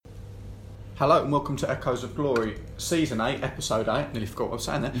Hello and welcome to Echoes of Glory, Season 8, Episode 8. Nearly forgot what I was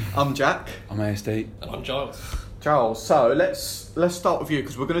saying there. I'm Jack. I'm ASD. And I'm Giles. Giles, so let's start with you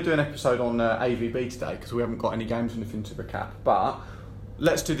because we're going to do an episode on AVB today because we haven't got any games or anything to recap. But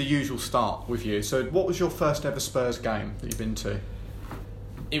let's do the usual start with you. So what was your first ever Spurs game that you've been to?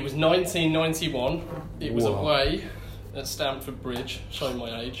 It was 1991. It was Whoa. away at Stamford Bridge, showing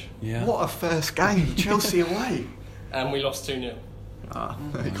my age. Yeah. What a first game, Chelsea away. And we lost 2-0.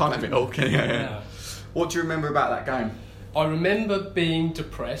 You can't have it all, can you? Yeah. What do you remember about that game? I remember being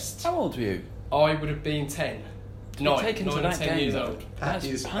depressed. How old were you? I would have been 10. Taken to that 10 game, years though. old. That That's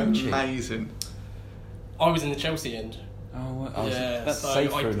is punchy. amazing. I was in the Chelsea end. Oh, well, Yeah, that's so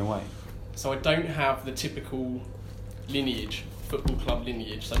safer in a way. So I don't have the typical lineage, football club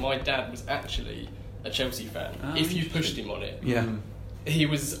lineage. So my dad was actually a Chelsea fan, Oh, if you interesting. pushed him on it. Yeah. He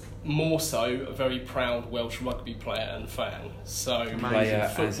was more so a very proud Welsh rugby player and fan. So Player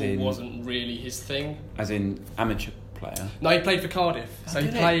as football in- wasn't really his thing. As in amateur player. No, he played for Cardiff. Oh, So he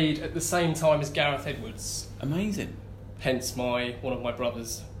did he? played at the same time as Gareth Edwards. Amazing. Hence one of my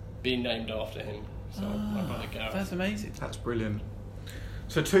brothers being named after him. So my brother Gareth. That's amazing. That's brilliant.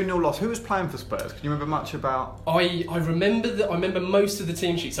 So 2-0 loss. Who was playing for Spurs? Can you remember much about... I remember most of the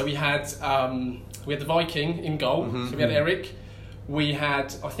team sheet. So we had the Viking in goal. So we had Eric. We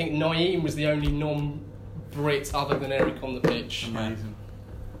had, I think Naeem was the only non-Brit other than Eric on the pitch. Amazing.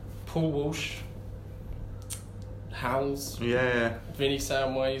 Paul Walsh, Howells, Yeah. Vinnie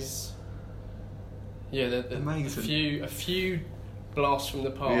Samways. Yeah, Amazing. a few blasts from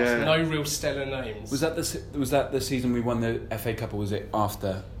the past. Yeah. No real stellar names. Was that the season we won the FA Cup, or was it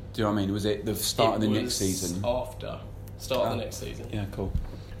after? Do you know what I mean? Was it the start of the next season? After start of the next season. Yeah, cool.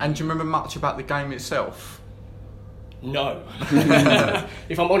 And do you remember much about the game itself? No.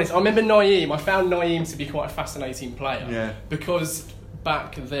 If I'm honest, I remember Naeem. I found Naeem to be quite a fascinating player. Yeah. Because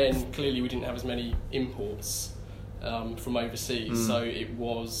back then, clearly we didn't have as many imports from overseas, so it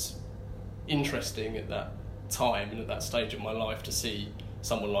was interesting at that time and at that stage of my life to see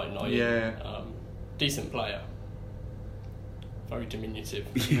someone like Naeem. Yeah. Decent player. Very diminutive.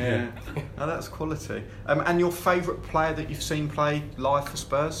 Yeah. Oh, that's quality. And your favourite player that you've seen play live for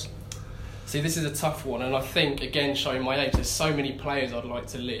Spurs? See, this is a tough one, and I think, again, showing my age, there's so many players I'd like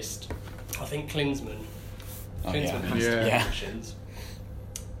to list. I think Klinsmann. Klinsmann has to be Yeah. mentioned.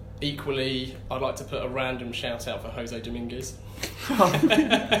 Equally, I'd like to put a random shout out for Jose Dominguez.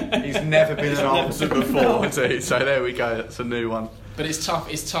 He's never been an answer before, has he? So there we go. That's a new one. But it's tough.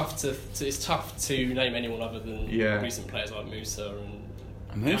 It's tough to name anyone other than Yeah. recent players like Musa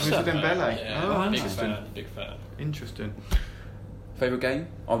and Musa Dembele. Yeah, Oh, big interesting. Big fan. Interesting. Favourite game?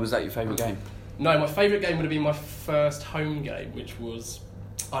 Or was that your favourite game? No, my favourite game would have been my first home game, which was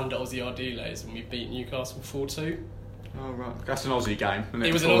under Ozzy Ardiles when we beat Newcastle 4-2. Oh right, that's an Aussie game. Isn't it?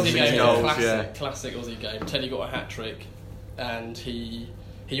 It was an 4 Aussie 6 game, goals, classic Aussie game. Teddy got a hat trick, and he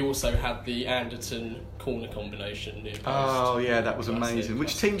also had the Anderton corner combination near post. Oh yeah, that was amazing. Which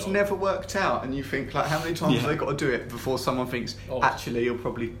Classic teams goal. never worked out, and you think like, how many times have Yeah. they got to do it before someone thinks Oh. actually you'll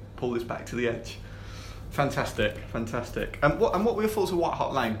probably pull this back to the edge? Fantastic. And what were your thoughts of White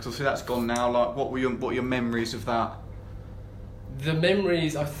Hart Lane? Because obviously that's gone now. Like, what were your memories of that? The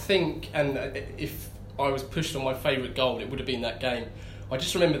memories, I think, and if I was pushed on my favourite goal, it would have been that game. I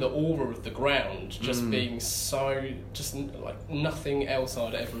just remember the aura of the ground just being so, just like nothing else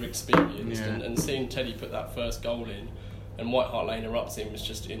I'd ever experienced. Yeah. And seeing Teddy put that first goal in and White Hart Lane erupting was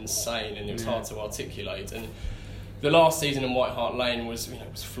just insane, and it was hard to articulate. And the last season in White Hart Lane was, it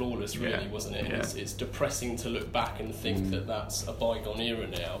was flawless, really, Yeah. wasn't it? Yeah. It's depressing to look back and think that that's a bygone era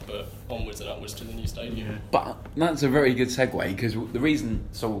now, but onwards and upwards to the new stadium. But that's a very good segue, because the reason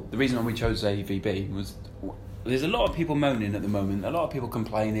why we chose AVB was there's a lot of people moaning at the moment, a lot of people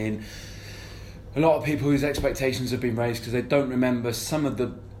complaining, a lot of people whose expectations have been raised because they don't remember some of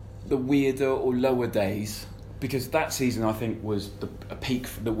the weirder or lower days. Because that season, I think, was a peak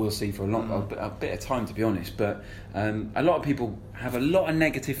that we'll see for a bit of time, to be honest. But a lot of people have a lot of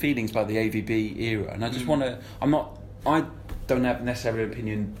negative feelings about the AVB era, and I just want to. I don't have necessarily an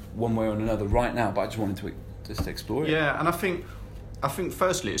opinion one way or another right now, but I just wanted to just explore it. Yeah, and I think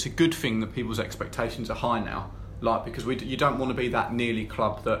firstly it's a good thing that people's expectations are high now. Like, because you don't want to be that nearly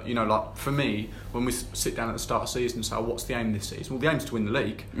club that, like for me, when we sit down at the start of the season and say, what's the aim this season? Well, the aim's to win the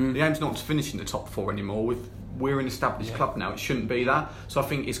league. The aim's not to finish in the top four anymore. We're an established club now. It shouldn't be that. So I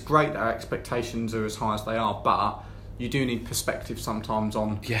think it's great that our expectations are as high as they are, but you do need perspective sometimes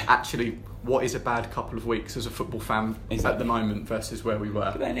on actually what is a bad couple of weeks as a football fan at the moment versus where we were.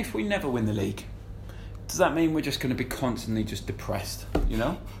 But then if we never win the league, does that mean we're just going to be constantly just depressed,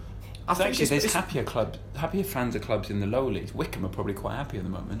 I think Actually, there's it's happier fans of clubs in the lower leagues. Wycombe are probably quite happy at the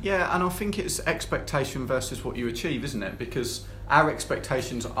moment. Yeah, and I think it's expectation versus what you achieve, isn't it? Because our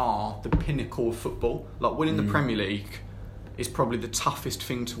expectations are the pinnacle of football. Like winning the Premier League is probably the toughest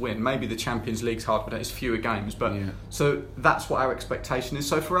thing to win. Maybe the Champions League's hard, but it's fewer games. But so that's what our expectation is.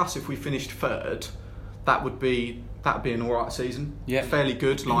 So for us, if we finished third, that would be an alright season. Yeah. Fairly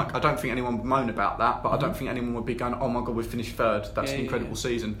good. Like I don't think anyone would moan about that, but I don't think anyone would be going, "Oh my god, we finished third. That's an incredible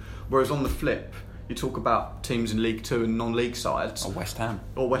season." Whereas on the flip, you talk about teams in League Two and non-league sides, Or West Ham.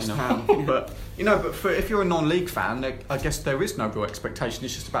 but if you're a non-league fan, I guess there is no real expectation.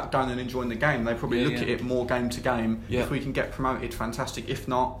 It's just about going and enjoying the game. They probably look at it more game to game. Yeah. If we can get promoted, fantastic. If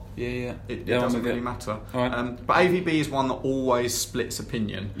not, it I'm doesn't with really it. matter. All right. But AVB is one that always splits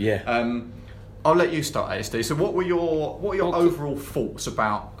opinion. Yeah. I'll let you start, ASD. So, what were your overall thoughts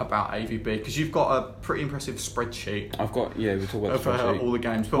about AVB? Because you've got a pretty impressive spreadsheet. I've got we'll talk about the of spreadsheet. all the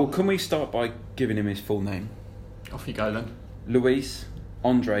games. But Well, can we start by giving him his full name? off you go then. Luis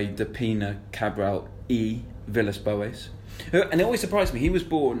Andre de Pina Cabral E. Villas-Boas. And it always surprised me. He was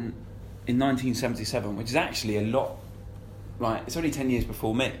born in 1977, which is actually a lot. Like, it's only 10 years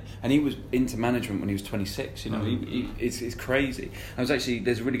before me, and he was into management when he was 26. You know, it's crazy. There's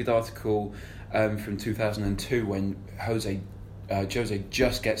a really good article from 2002 when Jose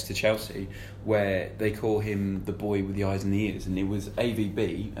just gets to Chelsea, where they call him the boy with the eyes and the ears, and it was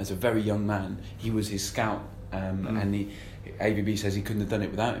AVB as a very young man. He was his scout, and AVB says he couldn't have done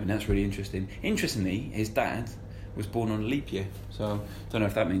it without him, and that's really interesting. Interestingly, his dad was born on a leap year, so don't know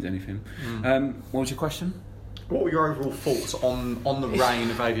if that means anything. What was your question? What were your overall thoughts on the reign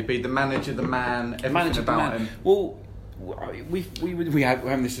of AVB, the manager, the man, everything about him? Well, we're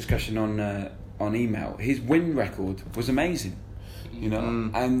having this discussion on email. His win record was amazing, you know,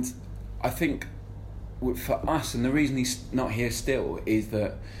 and I think for us, and the reason he's not here still is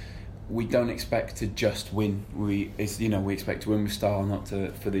that we don't expect to just win. We expect to win with style, not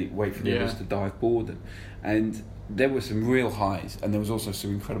for the others to dive boredom. And there were some real highs, and there was also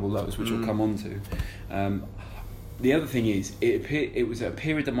some incredible lows, which we'll come on to. The other thing is, it was a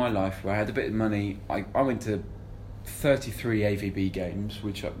period of my life where I had a bit of money. I went to 33 AVB games,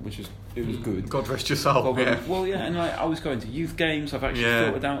 which was good. God rest your soul. Well, and I was going to youth games. I've actually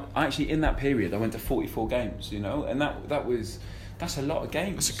thought it out. Actually, in that period, I went to 44 games. You know, and that's a lot of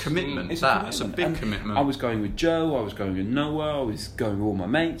games. It's a commitment. It's a big commitment. I was going with Joe, I was going with Noah, I was going with all my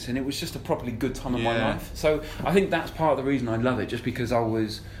mates, and it was just a properly good time of my life. So I think that's part of the reason I love it, just because I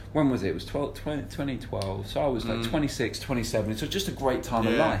was, when was it? It was 2012, so I was like 26, 27, so just a great time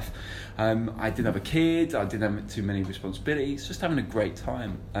of life. I didn't have a kid, I didn't have too many responsibilities, just having a great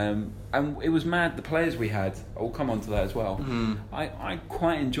time. And it was mad, the players we had, I'll come on to that as well. I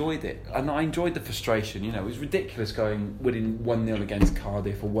quite enjoyed it, and I enjoyed the frustration. You know, it was ridiculous winning 1-0 against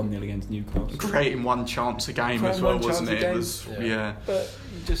Cardiff or 1-0 against Newcastle. Creating one chance a game as well, wasn't it? It was, But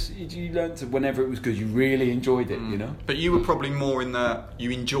you learned to, whenever it was good, you really enjoyed it, you know? But you were probably more you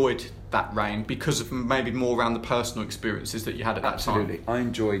enjoyed that reign because of maybe more around the personal experiences that you had at that time. Absolutely. I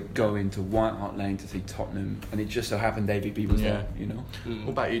enjoyed going to White Hart Lane to see Tottenham, and it just so happened AVB was there, you know?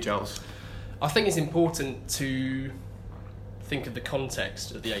 What about you, Giles? I think it's important to think of the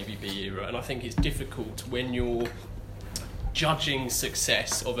context of the AVB era, and I think it's difficult when you're judging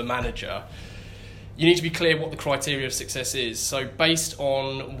success of a manager. You need to be clear what the criteria of success is. So based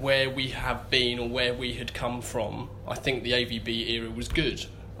on where we have been or where we had come from, I think the AVB era was good.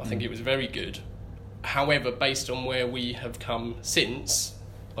 I think it was very good. However, based on where we have come since,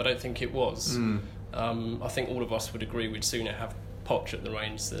 I don't think it was. I think all of us would agree we'd sooner have Poch at the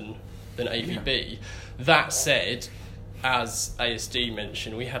reins than AVB. That said, as ASD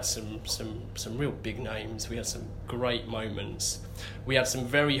mentioned, we had some real big names. We had some great moments. We had some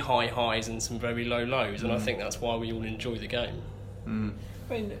very high highs and some very low lows, and I think that's why we all enjoy the game.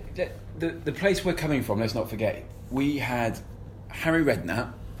 I mean, the place we're coming from, let's not forget, we had Harry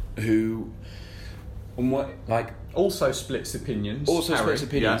Redknapp, who, also splits opinions.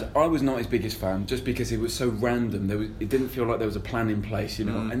 Yeah. I was not his biggest fan, just because it was so random. It didn't feel like there was a plan in place, you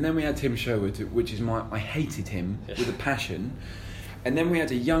know. And then we had Tim Sherwood, which is I hated him with a passion. And then we had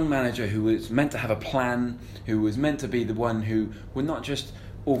a young manager who was meant to have a plan, who was meant to be the one who would not just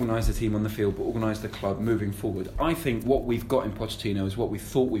organise the team on the field, but organise the club moving forward. I think what we've got in Pochettino is what we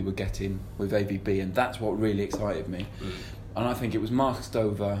thought we were getting with AVB, and that's what really excited me. And I think it was masked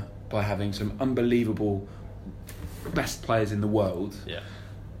over by having some unbelievable best players in the world.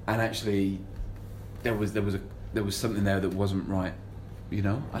 And actually, there was something there that wasn't right. You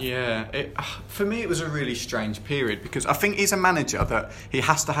know? For me it was a really strange period because I think he's a manager that he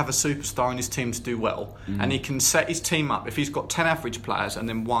has to have a superstar in his team to do well, and he can set his team up. If he's got 10 average players and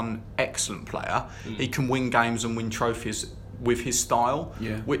then one excellent player, he can win games and win trophies with his style,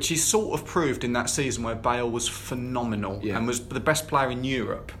 which he sort of proved in that season where Bale was phenomenal and was the best player in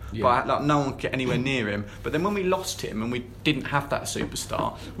Europe. But like, no one could get anywhere near him. But then when we lost him and we didn't have that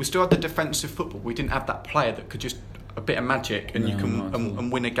superstar, we still had the defensive football. We didn't have that player that could just a bit of magic and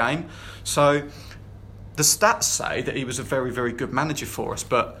and win a game. So the stats say that he was a very, very good manager for us,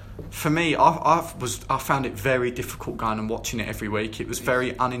 but for me, I found it very difficult going and watching it every week. It was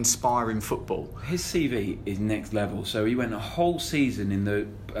very uninspiring football. His CV is next level. So he went a whole season in the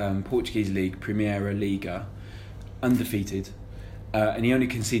Portuguese league, Primeira Liga, undefeated. And he only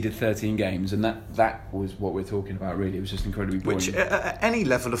conceded 13 games, and that was what we're talking about, really. It was just incredibly boring. Which, at any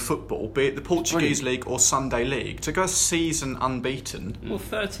level of football, be it the Portuguese League or Sunday League, to go a season unbeaten... Well,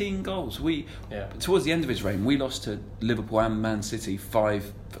 13 goals. Towards the end of his reign, we lost to Liverpool and Man City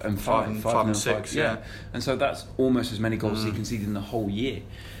 5 and 6. Yeah. And so that's almost as many goals as he conceded in the whole year.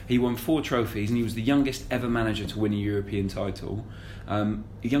 He won 4 trophies, and he was the youngest ever manager to win a European title. The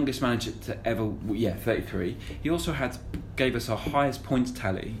youngest manager to ever, 33. He also gave us our highest points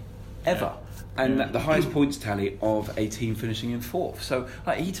tally ever, and the highest points tally of a team finishing in 4th. So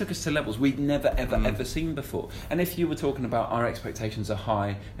he took us to levels we'd never ever seen before. And if you were talking about our expectations are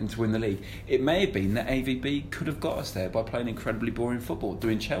high and to win the league, it may have been that AVB could have got us there by playing incredibly boring football,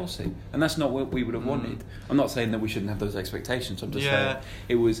 doing Chelsea, and that's not what we would have wanted. I'm not saying that we shouldn't have those expectations. I'm just saying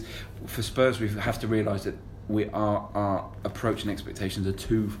it was for Spurs. We have to realise that our approach and expectations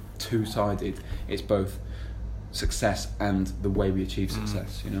are two-sided. It's both success and the way we achieve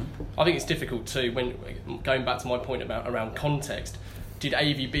success, you know? I think it's difficult too, when going back to my point around context, did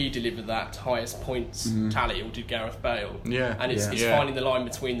AVB deliver that highest points tally, or did Gareth Bale? And it's finding the line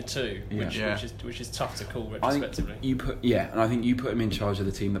between the two, which is tough to call retrospectively. And I think you put him in charge of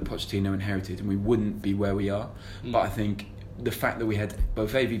the team that Pochettino inherited, and we wouldn't be where we are. But I think the fact that we had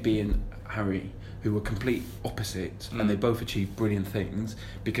both AVB and Harry, who were complete opposites, and they both achieved brilliant things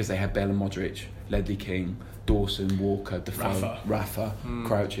because they had Bale and Modric, Ledley King, Dawson, Walker, Defoe, Rafa,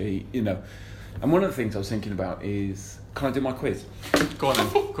 Crouchy, you know. And one of the things I was thinking about is, can I do my quiz? Go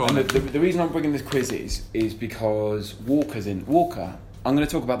on. The reason I'm bringing this quiz is because Walker's in. Walker, I'm going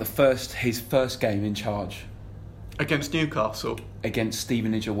to talk about his first game in charge. Against Newcastle? Against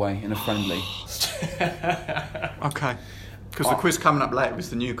Stevenage away in a friendly. Okay. Because the quiz coming up later is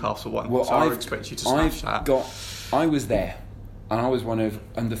the Newcastle one, so I expect you to smash that. I was there, and I was one of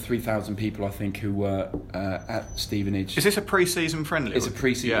under 3,000 people, I think, who were at Stevenage. Is this a pre-season friendly? It's a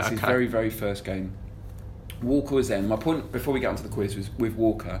pre-season. It's his very, very first game. Walker was there. And my point, before we get onto the quiz, was with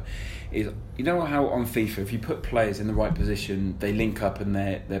Walker, is, you know how on FIFA, if you put players in the right position, they link up and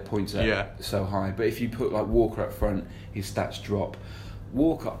their points are so high. But if you put like Walker up front, his stats drop.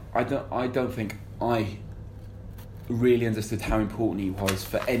 Walker, I don't think I really understood how important he was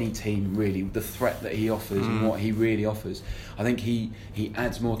for any team, really, the threat that he offers and what he really offers. I think he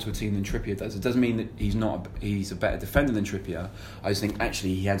adds more to a team than Trippier does. It doesn't mean that he's a better defender than Trippier. I just think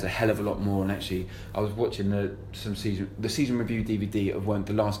actually he adds a hell of a lot more. And actually, I was watching the season review DVD of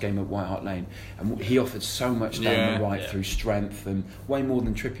the last game at White Hart Lane, and he offered so much down the right through strength, and way more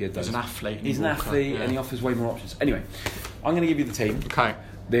than Trippier does. He's an athlete. And he offers way more options. Anyway, I'm going to give you the team. Okay.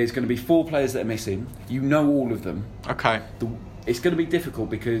 There's going to be 4 players that are missing. You know all of them. Okay. It's going to be difficult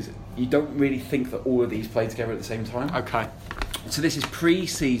because you don't really think that all of these play together at the same time. Okay. So this is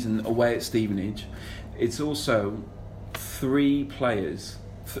pre-season away at Stevenage. It's also 2 players'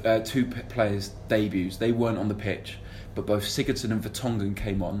 debuts. They weren't on the pitch, but both Sigurdsson and Vertonghen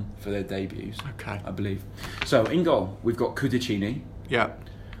came on for their debuts. Okay. I believe. So in goal, we've got Kudicini. Yeah.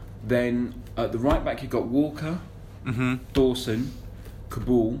 Then at the right back, you've got Walker, Dawson,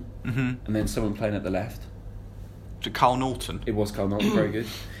 Kabul, and then someone playing at the left. To Carl Norton. It was Carl Norton, very good.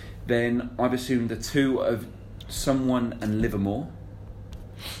 Then I've assumed the 2 of someone and Livermore.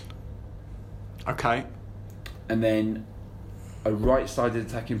 Okay. And then a right-sided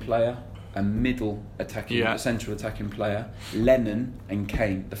attacking player, a middle attacking, a central attacking player, Lennon and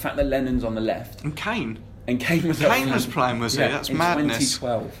Kane. The fact that Lennon's on the left. And Kane was playing, was he? That's in madness.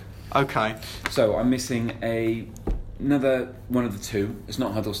 2012. Okay. So I'm missing another one of the 2. It's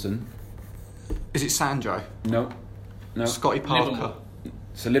not Huddleston. Is it Sandro? No. Scotty Parker. Livermore.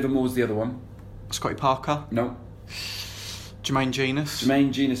 So Livermore's the other one. Scotty Parker? No. Jermaine Genius?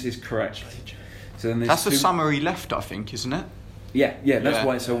 Jermaine Genius is correct. So then that's the summer he left, I think, isn't it? Yeah. That's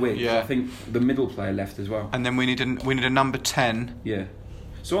why it's so weird. I think the middle player left as well. And then we need a number 10. Yeah.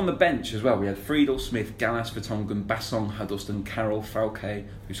 So on the bench as well, we had Friedel, Smith, Gallas, Vertonghen, Basson, Huddleston, Carroll, Falque,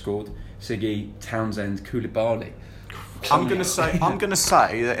 who scored, Siggy, Townsend, Koulibaly. I'm going to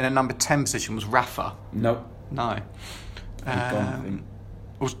say that in a number 10 position was Rafa. No. No. He's gone, I think.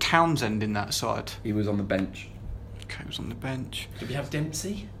 Was Townsend in that side? He was on the bench. Okay, he was on the bench. Did we have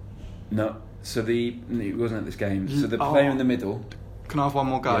Dempsey? No. So he wasn't at this game. So the player in the middle. Can I have one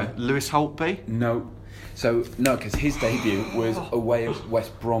more go? Yeah. Lewis Holtby? No. So no, because his debut was away at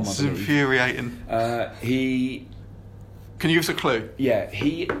West Brom. I This is believe. infuriating. He. Can you give us a clue? Yeah,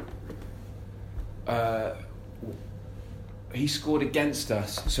 he scored against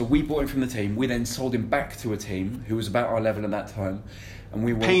us, so we bought him from the team. We then sold him back to a team who was about our level at that time, and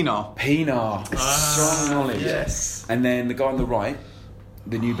we won. Pienaar, strong knowledge. Yes. And then the guy on the right,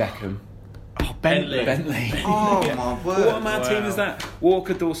 the new Beckham, Oh, Bentley. Oh, my word. What amount of team is that?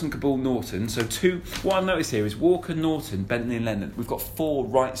 Walker, Dawson, Cabal, Norton. So what I've noticed here is Walker, Norton, Bentley and Lennon. We've got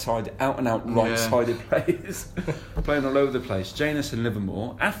 4 out-and-out right-sided players playing all over the place. Janus and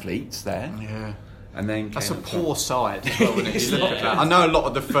Livermore, athletes there. Yeah. And then That's a Kane up poor top. side as well, isn't it? You look at that. I know a lot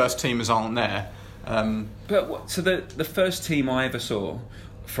of the first teamers aren't there. So the first team I ever saw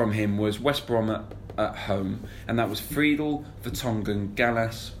from him was West Brom at home, and that was Friedel, Vertonghen,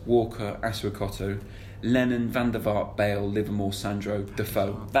 Gallas, Walker, Asuakoto, Lennon, Van der Vaart, Bale, Livermore, Sandro,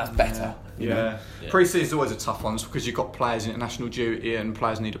 Defoe. That's better. you know? Pre-season's always a tough one because you've got players in international duty and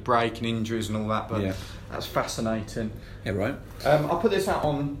players need a break and injuries and all that, but that's fascinating. Yeah, right. I put this out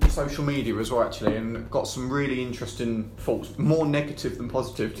on social media as well, actually, and got some really interesting thoughts, more negative than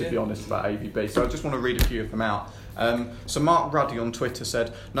positive, to be honest, about AVB. So I just want to read a few of them out. So Mark Ruddy on Twitter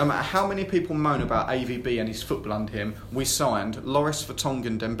said, no matter how many people moan about AVB and his football under him, we signed Loris,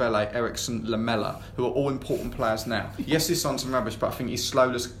 Vertonghen, Dembele, Eriksson, Lamela, who are all important players now. Yes, he's signed some rubbish, but I think he's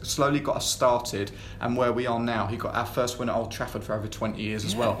slowly got us started, and where we are now, he got our first win at Old Trafford for over 20 years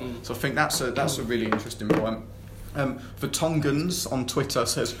as well. So I think that's a really interesting point. Vertonghen's on Twitter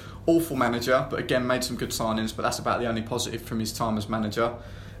says, awful manager, but again made some good signings, but that's about the only positive from his time as manager.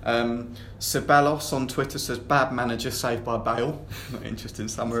 Ceballos on Twitter says, bad manager saved by Bale. Interesting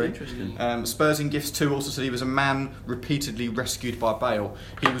summary. Interesting. Spurs in Gifts 2 also said he was a man repeatedly rescued by Bale.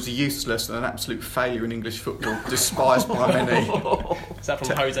 He was useless and an absolute failure in English football, despised by many. Is that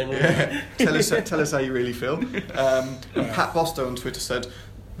from Jose Mourinho? Tell us how you really feel. And Pat Bosto on Twitter said,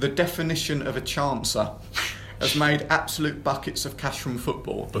 the definition of a chancer. Has made absolute buckets of cash from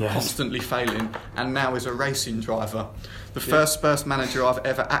football, but constantly failing, and now is a racing driver. The first Spurs manager I've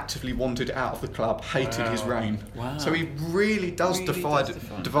ever actively wanted out of the club, hated his reign. Wow. So he really does divide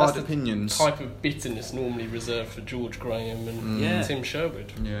That's opinions. The type of bitterness normally reserved for George Graham and Tim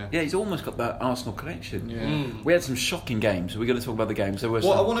Sherwood. Yeah. Yeah, he's almost got that Arsenal connection. Yeah. We had some shocking games. We're going to talk about the games. There were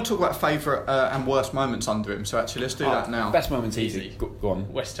Well, I some want to talk about favourite and worst moments under him, so actually let's do that now. Best moments Easy. easy. Go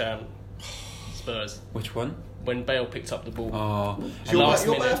on. West Ham, Spurs. Which one? When Bale picked up the ball. Oh, It's your last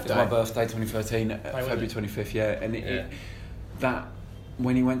minute. birthday? my birthday, 2013, February 25th. Yeah, and that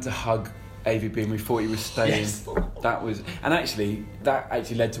when he went to hug AVB and we thought he was staying. Yes. That actually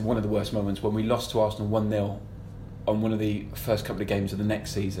led to one of the worst moments when we lost to Arsenal 1-0 on one of the first couple of games of the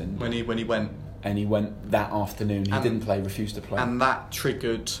next season. When he went. And he went that afternoon. He didn't play, refused to play. And that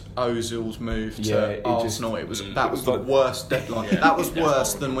triggered Ozil's move to it Arsenal. That was the worst deadline. That was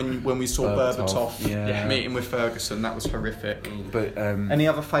worse than when we saw Berbatov meeting with Ferguson. That was horrific. But Any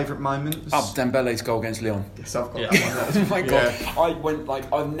other favourite moments? Dembele's goal against Lyon. Yes, I've got that one. Oh my god!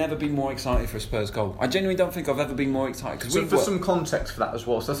 I've never been more excited for a Spurs goal. I genuinely don't think I've ever been more excited. So for some context for that as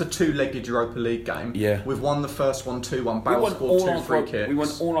well, so that's a 2-legged Europa League game. Yeah. We've won the first one 2-1. Bale scored 2 free kicks. We won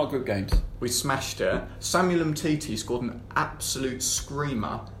all our group games. We smashed it. Samuel Umtiti scored an absolute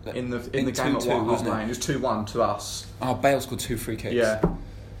screamer in the game at 2-2, White Hart wasn't it? Lane. It was 2-1 to us. Oh, Bale scored 2 free kicks. Yeah.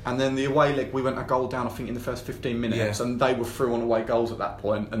 And then the away leg, we went a goal down, I think, in the first 15 minutes, and they were through on away goals at that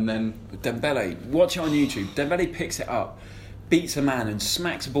point, and then... Dembele, watch it on YouTube. Dembele picks it up, beats a man and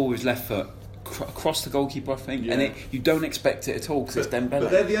smacks a ball with his left foot across the goalkeeper, I think, and you don't expect it at all because it's Dembele.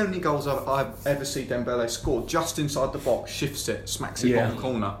 But they're the only goals I've ever seen Dembele score. Just inside the box, shifts it, smacks it bottom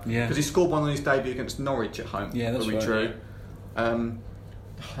corner. Yeah. Because he scored one on his debut against Norwich at home. Yeah, that's where we right. drew.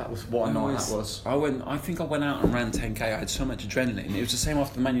 That was what a night that was. I think I went out and ran 10k. I had so much adrenaline. It was the same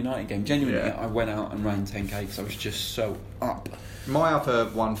after the Man United game. Genuinely, I went out and ran 10k because I was just so up. My other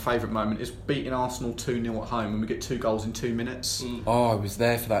favourite moment is beating Arsenal 2-0 at home and we get 2 goals in 2 minutes. Oh, I was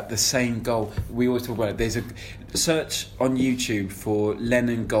there for that. The same goal. We always talk about it. There's a search on YouTube for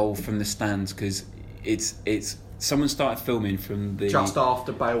Lennon goal from the stands because it's someone started filming from the just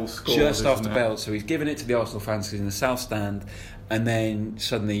after Bale scored. just after isn't it? Bale, so he's giving it to the Arsenal fans because he's in the south stand, and then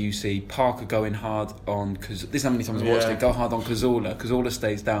suddenly you see Parker going hard on, because this is how many times I've watched Yeah. it, go hard on Cazorla. Cazorla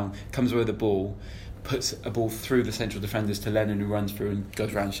stays down, comes away with the ball, puts a ball through the central defenders to Lennon, who runs through and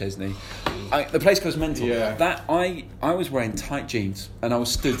goes round Chesney. The place goes mental. Yeah. That I was wearing tight jeans and I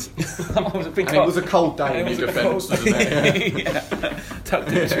was stood. I was a big And it was a cold day in It your was a defence, cold- wasn't it? Yeah. yeah. Tucked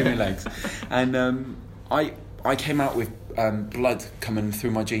in between my legs, and I came out with blood coming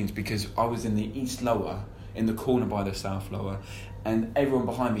through my jeans because I was in the east lower, in the corner by the south lower, and everyone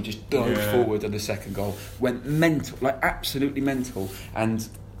behind me just dove Yeah. forward at the second goal, went mental, like absolutely mental, and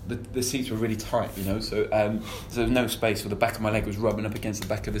the seats were really tight, you know, so there was no space, so the back of my leg was rubbing up against the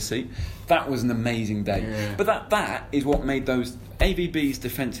back of the seat. That was an amazing day. Yeah. But that is what made those AVB's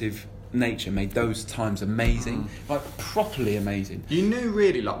defensive nature made those times amazing, like properly amazing. You knew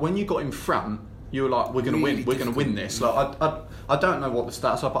really, like, when you got in front, you were like, we're going to Really win, we're going to win this. Like, I don't know what the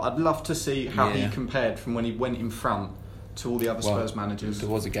stats are, but I'd love to see how he Yeah. compared from when he went in front to all the other Well, Spurs managers. There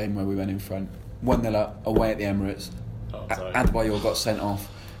was a game where we went in front, 1-0 up, away at the Emirates. Oh, sorry. Adebayor got sent off.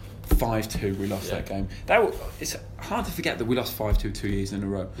 5-2, we lost that game. It's hard to forget that we lost 5-2 2 years in a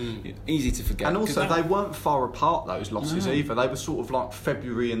row. Easy to forget. And also, 'cause they weren't far apart, those losses, No. either. They were sort of like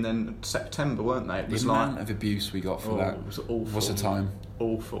February and then September, weren't they? It the was amount like... of abuse we got for Oh, that. it was awful. What's the time?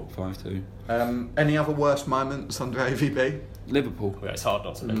 Awful. 5-2. Any other worst moments under AVB? Liverpool, Yeah, it's hard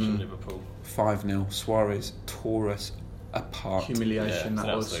not to mention Liverpool. 5-0. Suarez tore us apart. Humiliation, Yeah, that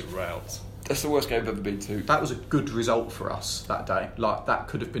an was... absolute rout. That's the worst game I've ever been to. That was a good result for us that day. Like, that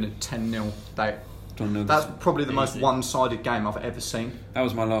could have been a 10-0 day. Don't know That's this. probably the most Easy. one-sided game I've ever seen. That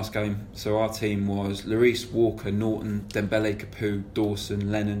was my last game. So our team was Lloris, Walker, Norton, Dembele, Capu, Dawson,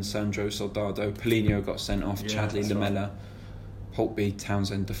 Lennon, Sandro, Soldado. Polino got sent off. Yeah, Chadley, that's right. Lamella, Holtby,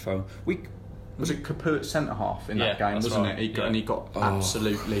 Townsend, Defoe. Was it Capu at centre-half in that Yeah, game, that's wasn't right. it? Yeah. And he got Oh.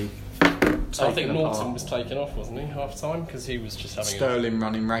 absolutely I think taken Norton apart. was taken off, wasn't he, half time? Because he was just having Sterling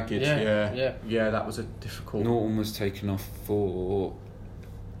running ragged, Yeah, yeah. That was a difficult... Norton was taken off for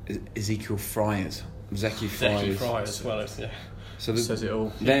Ezekiel Friars. Zeki a Zeki Friars. Fry as well. Yeah. So says it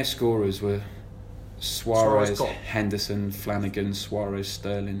all. their scorers were Suarez, Suarez got- Henderson, Flanagan, Suarez,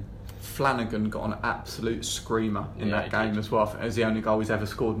 Sterling. Flanagan got an absolute screamer in Yeah, that he game did. as well. It was the only goal he's ever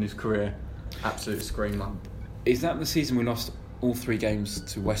scored in his career. Absolute screamer. Is that the season we lost all 3 games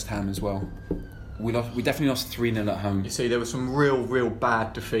to West Ham as well? We definitely lost 3-0 at home. You see, there were some real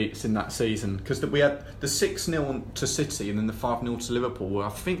bad defeats in that season because we had the 6-0 to City and then the 5-0 to Liverpool. Where I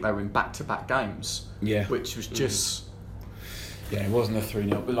think they were in back-to-back games, Yeah. which was just Yeah, it wasn't a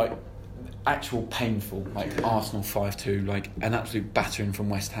 3-0, but like actual painful, like Arsenal 5-2, like an absolute battering from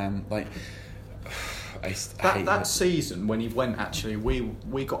West Ham. Like I hate that it. season when he went. Actually,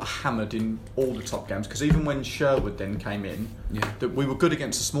 we got hammered in all the top games because even when Sherwood then came in, Yeah. that we were good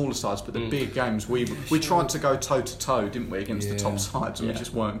against the smaller sides, but the big games we tried to go toe to toe, didn't we, against the top Yeah. sides, and we Yeah.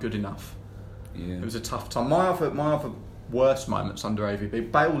 just weren't good enough. Yeah. It was a tough time. My other worst moments under AVB,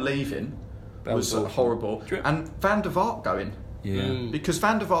 Bale leaving That was awful. horrible, Do you- and Van der Vaart going Yeah. because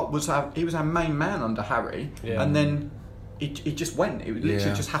Van der Vaart was our main man under Harry, Yeah. and then he just went. It literally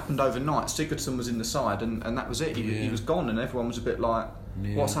Yeah. just happened overnight. Sigurdsson was in the side, and that was it. He Yeah. was gone, and everyone was a bit like,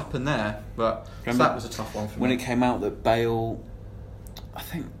 Yeah. "What's happened there?" But so Remember that was a tough one for When me. it came out that Bale, I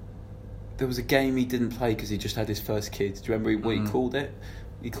think there was a game he didn't play because he just had his first kid. Do you remember what he called it?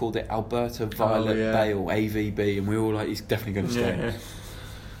 He called it Alberta Violet yeah. Bale, AVB, and we were all like, he's definitely going to stay.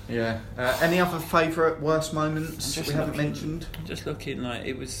 Yeah. Any other favourite worst moments Just we haven't looking- mentioned? Just looking like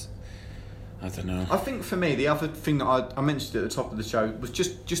it was, I don't know. I think for me, the other thing that I mentioned at the top of the show was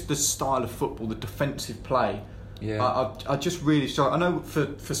just the style of football, the defensive play. Yeah. I just really struggled. I know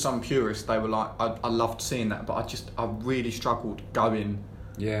for some purists they were like, I loved seeing that, but I really struggled going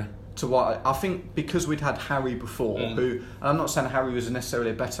Yeah. to what I think because we'd had Harry before, who, and I'm not saying Harry was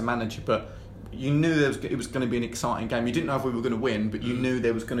necessarily a better manager, but you knew it was going to be an exciting game. You didn't know if we were going to win, but you knew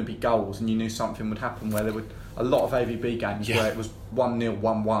there was going to be goals, and you knew something would happen. Where there were a lot of AVB games Yeah. where it was 1-0,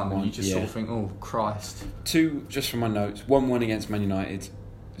 1-1, and you just sort of Yeah. think, oh Christ. 2, just from my notes, 1-1 against Man United. Do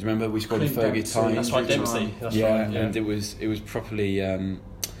you remember we scored in Clint Fergie Dempsey, time? That's right, Injury Dempsey. time. That's yeah, right. Yeah. and it was properly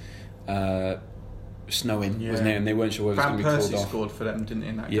snowing, Yeah. wasn't it? And they weren't sure whether it Van was going to Persie be called off. scored for them, didn't he,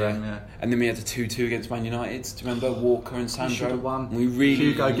 in that Yeah. game? Yeah. And then we had the 2-2 against Man United. Do you remember Walker and You should Sandro? have won. We really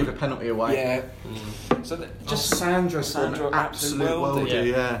Hugo give a penalty away. Yeah. So just Sandro Sandro, an absolute absolute worldie,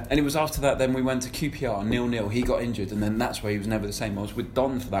 yeah. yeah. And it was after that. Then we went to QPR 0-0. He got injured, and then that's where he was never the same. I was with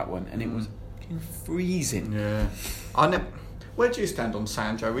Don for that one, and it was fucking freezing. Yeah. Where do you stand on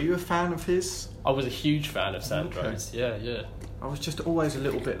Sandro? Were you a fan of his? I was a huge fan of Sandro's. Yeah. I was just always a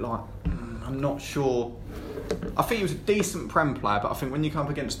little bit like, I'm not sure I think he was a decent Prem player, but I think when you come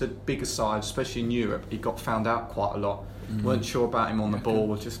up against the bigger sides, especially in Europe, he got found out quite a lot. Weren't sure about him on the ball.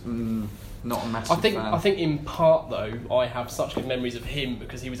 Was just not a massive fan. I think in part though, I have such good memories of him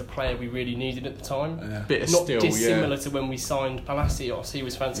because he was a player we really needed at the time. Bit of Not steel, dissimilar to when we signed Palacios. He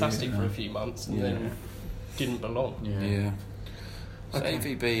was fantastic for a few months and then didn't belong. Yeah. So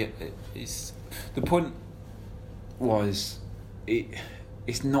AVB is the point was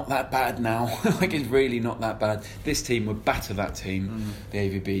it's not that bad now. Like it's really not that bad. This team would batter that team, the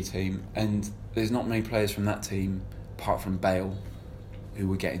AVB team, and there's not many players from that team apart from Bale who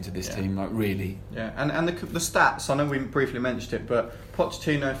would get into this team. Like really. Yeah, and the stats. I know we briefly mentioned it, but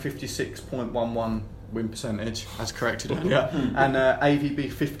Pochettino 56.11 win percentage, as corrected earlier, and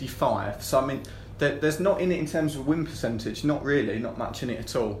AVB 55. So I mean. There's not in it in terms of win percentage, not really, not much in it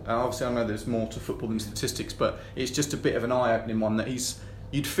at all. Obviously, I know there's more to football than statistics, but it's just a bit of an eye-opening one that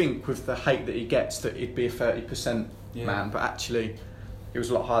you'd think with the hate that he gets that he'd be a 30% man, but actually it was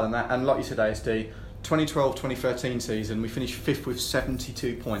a lot higher than that. And like you said, ASD, 2012-2013 season, we finished 5th with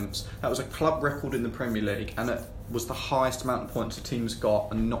 72 points. That was a club record in the Premier League, and it was the highest amount of points a team's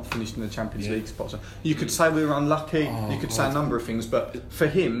got and not finished in the Champions League spot. So you could say we were unlucky, you could say a number of things, but for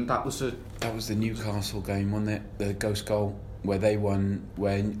him, that was the Newcastle game, wasn't it? The ghost goal where they won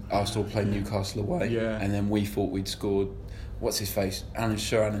when Arsenal played Newcastle away, and then we thought we'd scored. What's his face? Alan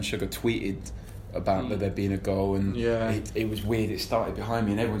Sugar tweeted about there being a goal, and it was weird. It started behind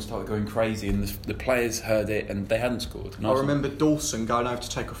me and everyone started going crazy, and the players heard it and they hadn't scored. I remember Dawson going over to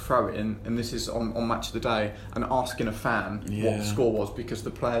take a throw in, and this is on Match of the Day, and asking a fan what the score was because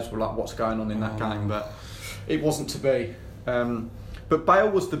the players were like, what's going on in that game, but it wasn't to be. But Bale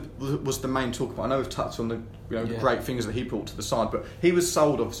was the main talk about. I know we've touched on the great things that he brought to the side, but he was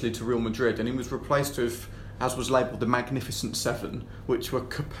sold obviously to Real Madrid, and he was replaced with, as was labelled, the Magnificent Seven, which were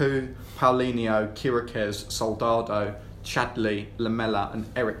Capu, Paulinho, Chiriches, Soldado, Chadli, Lamela and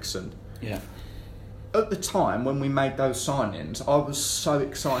Ericsson. Yeah. At the time when we made those signings, I was so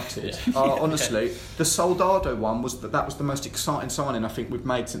excited. Honestly, the Soldado one was that was the most exciting signing I think we've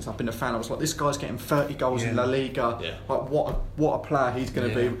made since I've been a fan. I was like, this guy's getting 30 goals in La Liga. Yeah. Like what a player he's going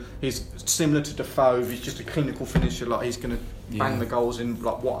to be. He's similar to Defoe. He's just a clinical finisher. Like he's going to bang the goals in.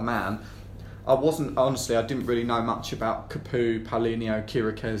 Like what a man. I didn't really know much about Capu, Paulinho,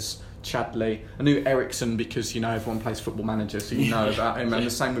 Chiriches, Chadli. I knew Ericsson because everyone plays Football Manager, so you know about him. And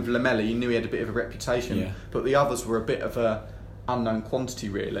the same with Lamela, you knew he had a bit of a reputation, but the others were a bit of a unknown quantity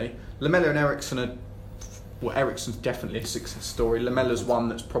really. Lamela and Ericsson Ericsson's definitely a success story. Lamela's one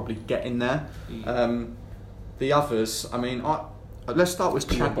that's probably getting there. The others, I mean, let's start with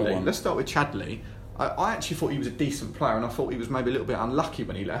Chadli. I actually thought he was a decent player, and I thought he was maybe a little bit unlucky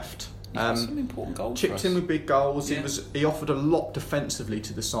when he left. Some important goals. Chipped in with big goals. Yeah. He offered a lot defensively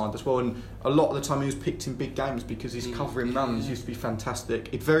to the side as well, and a lot of the time he was picked in big games because his covering runs used to be fantastic.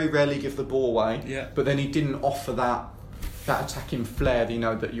 He'd very rarely give the ball away, but then he didn't offer that attacking flair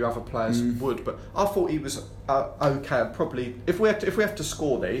that your other players would. But I thought he was okay. I'd probably, if we have to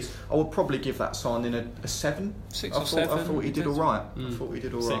score these, I would probably give that signing a 7. 6 or 7. I thought he did all right. I thought he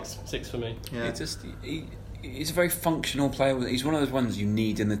did all right. 6 for me. Yeah. He's a very functional player. He's one of those ones you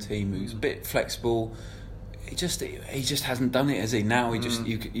need in the team who's a bit flexible. He just hasn't done it, has he? Now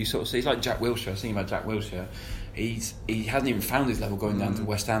you sort of see. He's like Jack Wilshere. I was thinking about Jack Wilshere. He hasn't even found his level going down to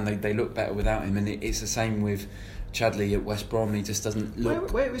West Ham. They look better without him, and it's the same with Chadli at West Brom. He just doesn't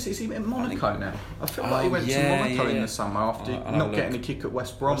look. Where is he? Is he in Monaco now? I feel like he went to Monaco in the summer after not getting a kick at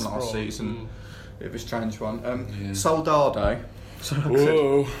West Brom last season. Bit of a strange one. Soldado.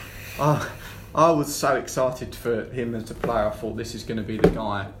 I was so excited for him as a player. I thought this is going to be the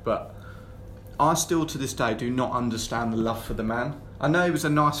guy, but I still to this day do not understand the love for the man. I know he was a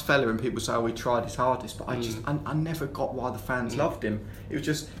nice fella and people say, he tried his hardest, but I never got why the fans loved him. He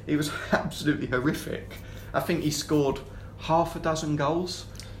was absolutely horrific. I think he scored half a dozen goals,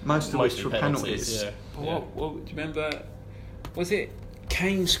 most of which were penalties. What do you remember? Was it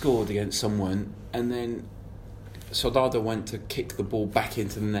Kane scored against someone and then Soldado went to kick the ball back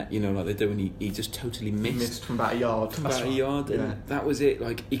into the net, like they do, and he just totally missed. He missed from about a yard. And that was it.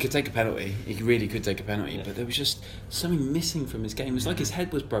 Like, he could take a penalty. He really could take a penalty, but there was just something missing from his game. It was like his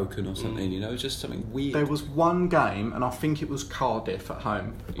head was broken or something, it was just something weird. There was one game, and I think it was Cardiff at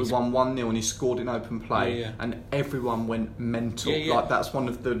home. We won 1-0 and he scored in open play, and everyone went mental. Like, that's one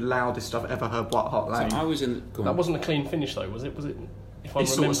of the loudest I've ever heard White Hart Lane. So I was that wasn't a clean finish though, was it? He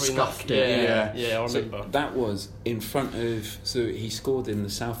sort of scuffed it. Yeah, I remember. So that was in front of. So he scored in the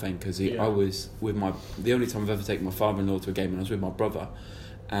Southend because I was with the only time I've ever taken my father-in-law to a game, and I was with my brother,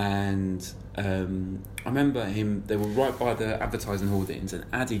 and I remember him. They were right by the advertising hoardings, and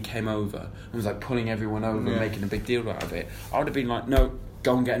Addy came over and was like pulling everyone over and making a big deal out of it. I would have been like, no,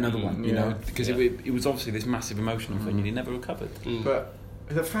 go and get another one, you know, because it was obviously this massive emotional thing, and he never recovered. But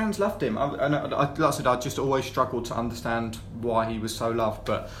the fans loved him, and like I said, I just always struggled to understand why he was so loved.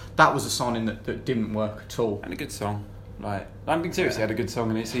 But that was a signing that didn't work at all. And a good song. Like, I'm being serious, he had a good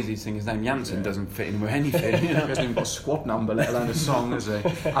song, and it's easy to sing his name. Janssen doesn't fit in with anything. You know? He hasn't even got a squad number, let alone a song, has he?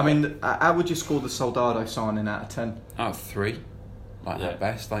 I mean, how would you score the Soldado signing out of 10? Out of 3, like at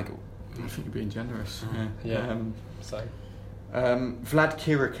best. Like, I think you're being generous. So, Vlad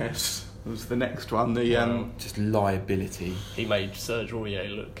Chiriches was the next one. Just liability. he made Serge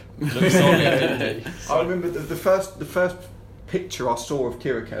Aurier look solid, didn't he? I remember the first picture I saw of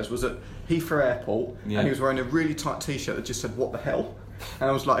Chiriches was at Heathrow Airport, and he was wearing a really tight T-shirt that just said "What the hell," and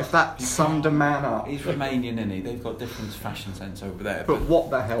I was like, "If that summed a man up." He's Romanian, isn't he? They've got different fashion sense over there. But what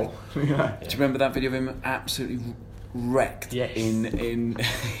the hell? Do you remember that video of him absolutely wrecked? Yes. In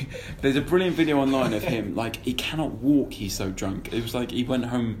there's a brilliant video online of him, like, he cannot walk, he's so drunk. It was like he went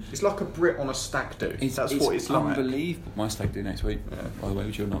home. It's like a Brit on a stag do. That's what it's like. Unbelievable. My stag do next week, by the way,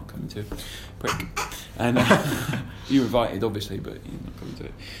 which you're not coming to. Prick. And you're invited, obviously, but you're not coming to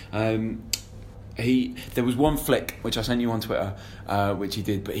it. There was one flick which I sent you on Twitter, which he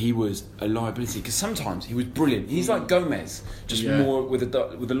did, but he was a liability, because sometimes he was brilliant. He's like Gomez, just more with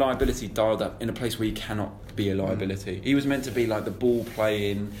the liability dialed up in a place where you cannot be a liability. He was meant to be like the ball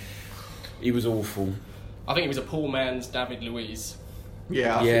playing. He was awful. I think it was a poor man's David Luiz.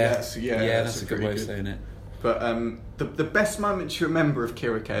 That's a good way of saying it. But the best moments you remember of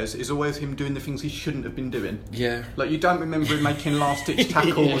Chiriches is always him doing the things he shouldn't have been doing. Yeah. Like, you don't remember him making last-ditch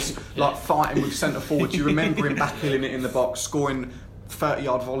tackles, like fighting with centre forwards. You remember him backhilling it in the box, scoring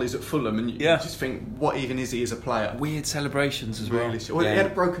 30-yard volleys at Fulham, and you just think, what even is he as a player? Weird celebrations as well. He had a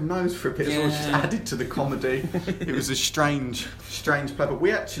broken nose for a bit as well, just added to the comedy. It was a strange player. But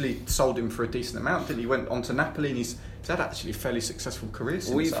we actually sold him for a decent amount, didn't he? He went on to Napoli, and he's had actually a fairly succsuccessful career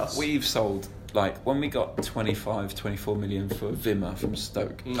since us. We've sold, like, when we got 24 million for Vimmer from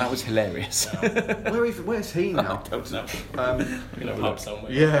Stoke, that was hilarious. Where's he now? I don't know. In a pub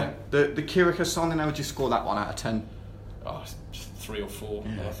somewhere. Yeah, the Chiriches signing, how would you score that one out of 10? Oh, just 3 or 4,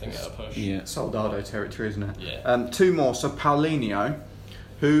 I think, at a push. Yeah. Soldado territory, isn't it? Yeah. 2 more. So Paulinho,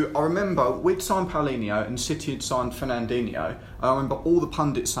 who I remember we'd signed Paulinho and City had signed Fernandinho. And I remember all the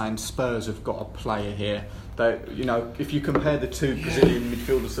pundits saying Spurs have got a player here. That, you know, if you compare the 2 Brazilian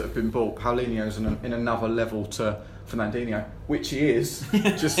midfielders that have been bought, Paulinho's in another level to Fernandinho, which he is,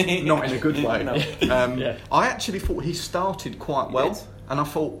 just not in a good way. I actually thought he started quite well, and I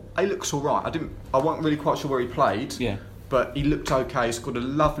thought he looks all right. I wasn't really quite sure where he played. Yeah. But he looked okay. He scored a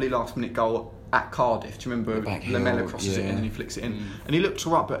lovely last-minute goal at Cardiff. Do you remember Lamela crosses it in and he flicks it in? And he looked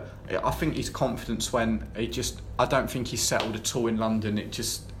all right, but I think his confidence when I don't think he's settled at all in London. It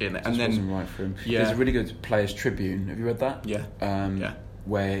just wasn't right for him. Yeah. There's a really good Players Tribune. Have you read that? Yeah.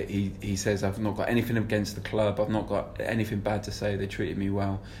 Where he says, I've not got anything against the club, I've not got anything bad to say, they treated me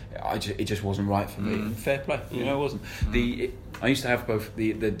well, it just wasn't right for me. Fair play, you know, it wasn't. I used to have both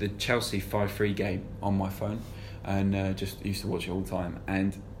the Chelsea 5-3 game on my phone, and just used to watch it all the time,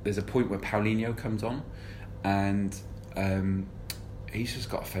 and there's a point where Paulinho comes on, and he's just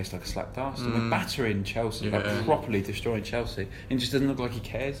got a face like a slapped arse, and they're battering Chelsea, like properly destroying Chelsea, and it just doesn't look like he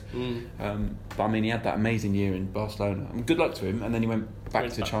cares. But I mean, he had that amazing year in Barcelona, and good luck to him, and then he went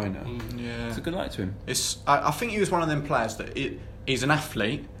back to China. So good luck to him. I think he was one of them players that he's an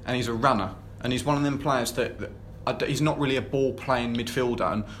athlete and he's a runner, and he's one of them players that he's not really a ball-playing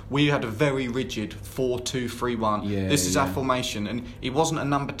midfielder, and we had a very rigid 4-2-3-1. This is our formation, and he wasn't a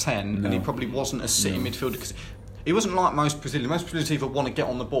number 10, and he probably wasn't a City midfielder, because he wasn't like most Brazilians. Most Brazilians either want to get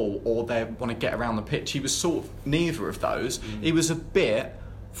on the ball or they want to get around the pitch. He was sort of neither of those. He was a bit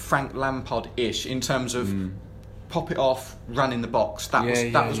Frank Lampard-ish in terms of pop it off, run in the box. That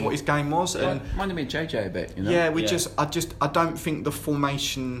was what his game was. And reminded me of JJ a bit, you know? Yeah, I don't think the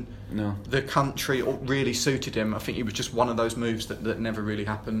formation, the country really suited him. I think he was just one of those moves that never really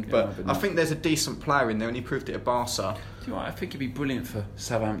happened. But I think there's a decent player in there, and he proved it at Barca. Do you know what? I think he'd be brilliant for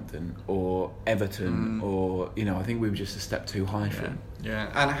Southampton or Everton, or, you know, I think we were just a step too high for him.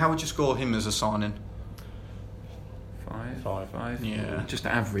 Yeah, and how would you score him as a signing? 5. Yeah, just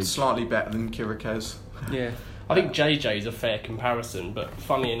average. Slightly better than Chiriches. Yeah. I think JJ is a fair comparison, but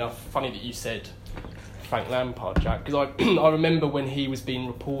funny that you said Frank Lampard, Jack, because I remember when he was being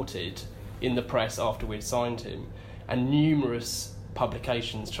reported in the press after we'd signed him, and numerous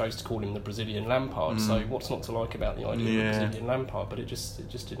publications chose to call him the Brazilian Lampard. So what's not to like about the idea of Brazilian Lampard? But it just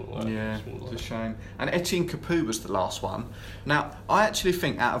didn't work. Yeah, It just didn't work. it's a shame. And Etienne Capoue was the last one. Now, I actually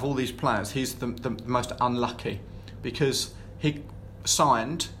think out of all these players, he's the most unlucky because he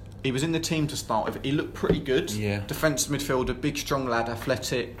signed. He was in the team to start with. He looked pretty good. Yeah. Defensive midfielder, big, strong lad,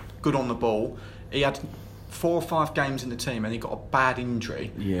 athletic, good on the ball. He had 4 or 5 games in the team and he got a bad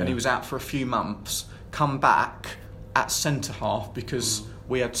injury. Yeah. And he was out for a few months. Come back at centre half because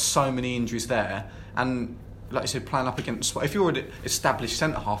we had so many injuries there. And like you said, playing up against... If you're an established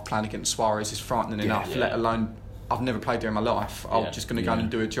centre half, playing against Suarez is frightening enough, let alone... I've never played there in my life. I'm just going to go in and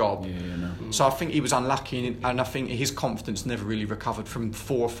do a job. So I think he was unlucky, and I think his confidence never really recovered from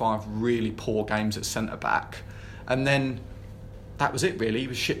 4 or 5 really poor games at centre back, and then that was it really. He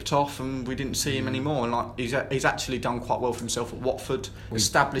was shipped off, and we didn't see him anymore. And like he's actually done quite well for himself at Watford,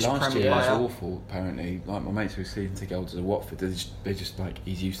 established last Premier year player. was awful. Apparently, like my mates who were season ticket holders at Watford, they're just like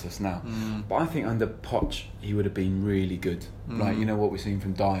he's useless now. But I think under Poch he would have been really good. Like what we've seen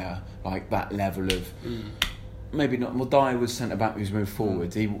from Dyer, like that level of. Maybe not. Well, Dyer was centre back who's moved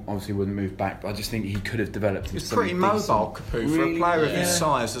forwards. He obviously wouldn't move back, but I just think he could have developed. He's pretty mobile, Capoue, for a player of his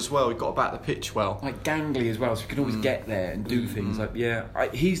size as well. He got about the pitch well. Like gangly as well, so he could always get there and do things.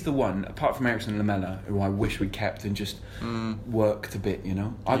 Like he's the one, apart from Ericsson and Lamela, who I wish we kept and just worked a bit.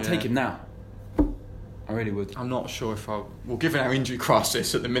 I'd take him now. I really would. I'm not sure if I. Well, given our injury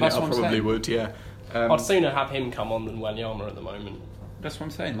crisis at the minute, I probably would. Yeah. I'd sooner have him come on than Wanyama at the moment. That's what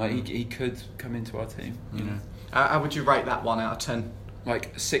I'm saying. Like he could come into our team. How would you rate that 1 out of 10?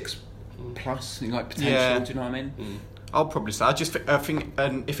 Like 6 plus, like potential. Yeah. Do you know what I mean? I'll probably say. I think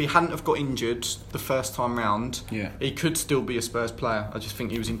if he hadn't have got injured the first time round, he could still be a Spurs player. I just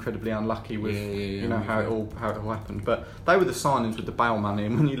think he was incredibly unlucky with how it all happened. But they were the signings with the Bale money,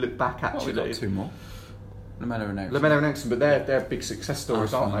 and when you look back, actually, we've got 2 more. Lamela and Ericsson. But they're big success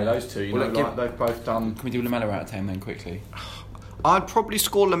stories, aren't they? Those two, they've both done. Can we do Lamela out of 10 then quickly? I'd probably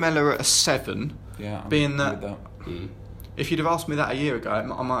score Lamela at a 7. Yeah, being that. If you'd have asked me that a year ago,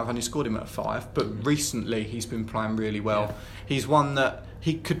 I might have only scored him at a 5. But recently, he's been playing really well. Yeah. He's one that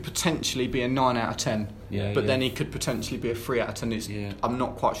he could potentially be a 9 out of 10. But then he could potentially be a 3 out of 10. I'm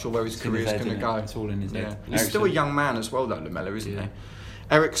not quite sure where his career's going to go. It's all in his head. He's still a young man as well, though, Lamela, isn't he?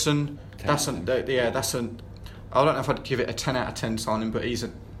 Ericsson, that's a. I don't know if I'd give it a 10 out of 10 signing, but he's a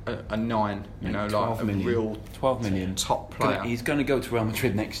 9. Like a real 12 million top player. He's going to go to Real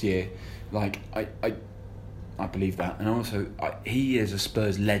Madrid next year. Like I believe that, and also he is a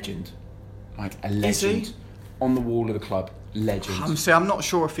Spurs legend, like a legend. Is he? On the wall of the club, legend. I'm not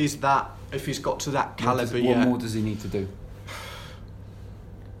sure if he's got to that calibre yet. What more does he need to do?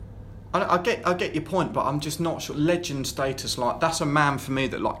 I get your point, but I'm just not sure. Legend status, like that's a man for me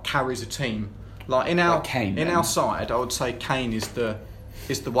that like carries a team. Like in our our side, I would say Kane is the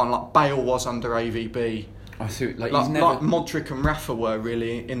one. Like Bale was under AVB. I see. Like Modric and Rafa were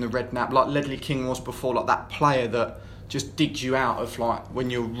really in the Redknapp. Like Ledley King was before. Like that player that just digs you out of like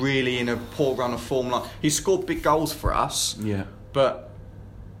when you're really in a poor run of form. Like he scored big goals for us. Yeah. But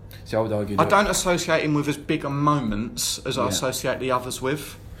I would argue. I don't associate him with as big a moments as I associate the others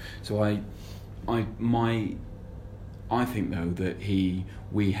with. So I think though that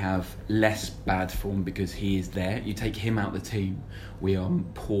we have less bad form because he is there. You take him out of the team, we are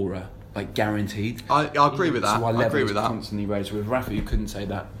poorer, like guaranteed. I agree with that. So our I agree with that. Constantly raised. With Rafa, you couldn't say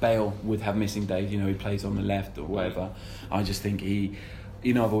that. Bale would have missing days. He plays on the left or whatever. I just think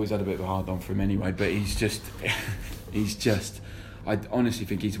I've always had a bit of a hard on for him anyway. But he's just. I honestly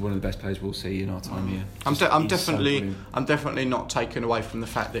think he's one of the best players we'll see in our time here. I'm definitely not taken away from the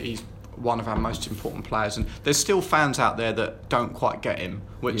fact that he's one of our most important players, and there's still fans out there that don't quite get him,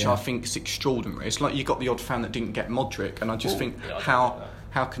 which I think is extraordinary. It's like you got the odd fan that didn't get Modric, and I just think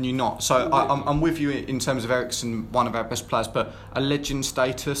how can you not? So I'm with you in terms of Ericsson, one of our best players, but a legend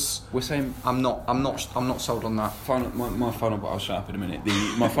status. We're saying I'm not sold on that. My final, but I'll shut up in a minute.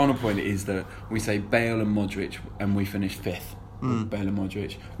 My final point is that we say Bale and Modric, and we finish 5th. Bale and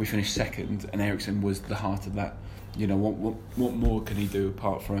Modric, we finished 2nd, and Ericsson was the heart of that. What more can he do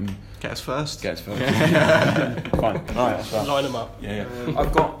apart from get us first? Fine. All right, line him up. Yeah.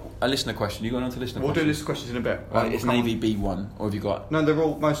 I've got a listener question. You going on to listener? We'll do listener questions in a bit. It's an AVB one, or have you got? No,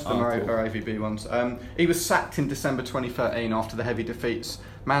 most of them are AVB ones. He was sacked in December 2013 after the heavy defeats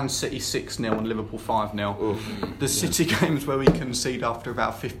Man City 6-0 and Liverpool 5-0. The City games where we concede after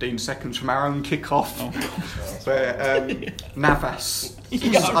about 15 seconds from our own kick-off. Where Navas,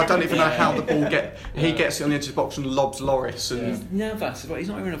 I don't even know how the ball he gets it on the edge of the box and lobs Lloris. And Navas, he's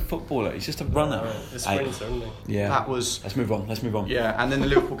not even a footballer. He's just a runner. A sprinter, isn't he? Yeah. that was. Let's move on. Yeah, and then the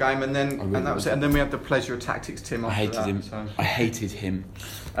Liverpool game, and that was it. And then we had the pleasure of tactics, Tim. I hated him. So. I hated him.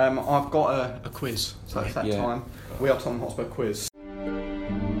 I've got a quiz, so it's that time. We are Tottenham Hotspur quiz.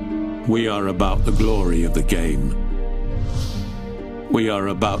 We are about the glory of the game. We are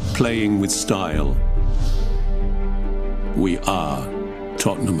about playing with style. We are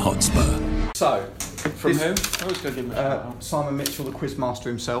Tottenham Hotspur. So, From who? I always got to give him a shout out. Simon Mitchell, the quizmaster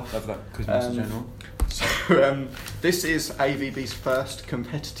himself. Love that Quizmaster General. So, this is AVB's first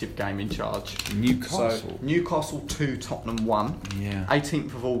competitive game in charge. Newcastle. So, Newcastle 2, Tottenham 1. Yeah.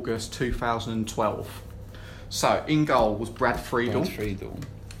 18th of August 2012. So, in goal was Brad Friedel.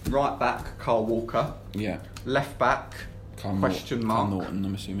 Right back, Carl Walker. Yeah. Left back, question mark. Carl Norton,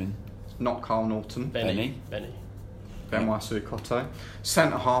 I'm assuming. Not Carl Norton. Benny. Benoit Suikoto.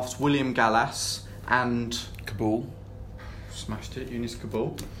 Centre halves, William Gallas and... Kabul. Smashed it, Eunice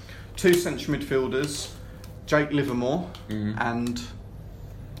Kabul. Two central midfielders, Jake Livermore and...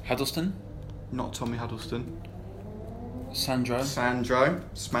 Huddleston. Not Tommy Huddleston. Sandro.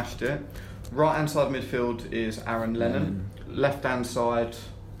 Smashed it. Right hand side midfield is Aaron Lennon. Left hand side...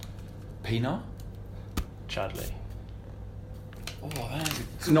 Pienaar. Chadley. Oh, that is a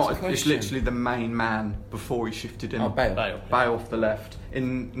It's good not. question. It's literally the main man before he shifted in. Oh, Bale. Bale off the left.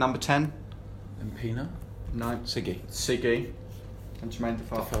 In number 10? And Pienaar. No. Siggy. And Jermaine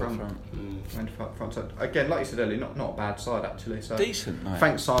Defoe up front. Jermaine Defoe up front. So, again, like you said earlier, not a bad side actually. So Decent, mate.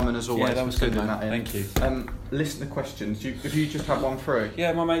 thanks, Simon, as always. Yeah, that was for good, sending mate. that in. Thank you. Listen to questions. If you just have one through.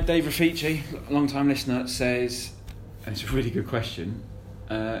 Yeah, my mate Dave Rafici, long-time listener, says, and it's a really good question,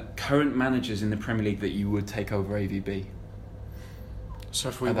 current managers in the Premier League that you would take over AVB? So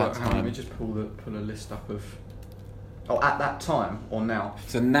if we At work, that hang on, let time. me just pull a list up of. Oh, at that time or now?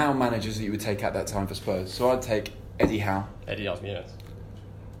 So now managers that you would take at that time for Spurs. So I'd take Eddie Howe. Eddie asked me, yes.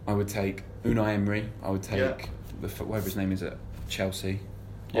 I would take Unai Emery. I would take Yeah. whatever his name is at Chelsea.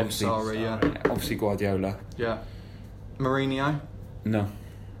 Yeah, Obviously, sorry, yeah. obviously Guardiola. Yeah. Mourinho. No,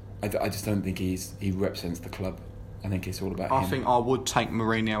 I just don't think he represents the club. I think it's all about him. I think I would take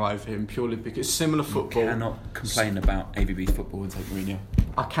Mourinho over him purely because similar football. You cannot complain about AVB's football and take Mourinho.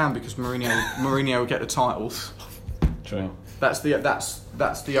 I can because Mourinho will get the titles. True. That's the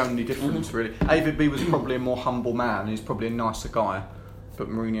only difference really. AVB was probably a more humble man. He's probably a nicer guy, but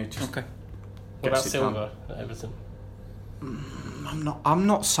Mourinho just. Okay. What about Gets it done. Silva at Everton? I'm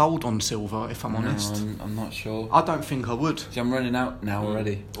not sold on Silva if I'm honest. No, I'm not sure. I don't think I would. See, I'm running out now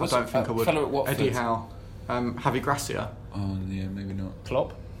already. I don't think I would. Fellow at Watford. Eddie Howe, Javi Gracia. Oh yeah, maybe not.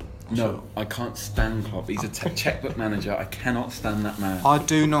 Klopp? No, Sure. I can't stand Klopp. He's a checkbook manager. I cannot stand that man. I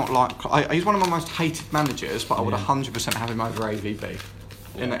do not like. He's one of my most hated managers, but I would Yeah. 100% have him over AVB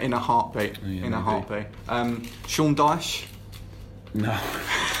in a heartbeat. Yeah, in a maybe. heartbeat. Sean Dyche. No.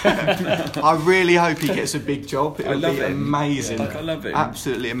 I really hope he gets a big job. It I would love be him. amazing. Yeah, I love him.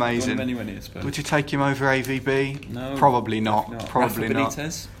 Absolutely Don't want amazing. him anywhere near Spurs. Would you take him over AVB? No. Probably not. Probably Rafa not.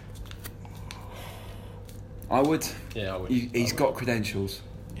 Benitez? I would. Yeah, I would. He's got credentials.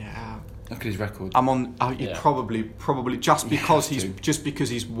 Yeah. Look at his record. I'm on. You Yeah. probably just You because have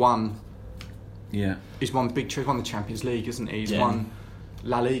he's won. Yeah. He's won big. He's won the Champions League, isn't he? He's Yeah. won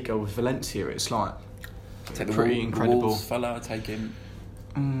La Liga with Valencia. It's like Take the pretty Wolves, incredible. The Wolves fella, I'd take him.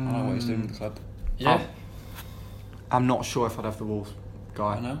 I like what he's doing with the club. Yeah. I'm not sure if I'd have the Wolves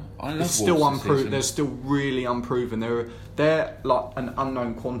guy. I know. I love It's still Wolves this unproven. season. They're still really unproven. They're like an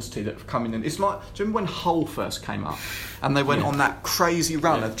unknown quantity that have come in. It's like, do you remember when Hull first came up and they went on that crazy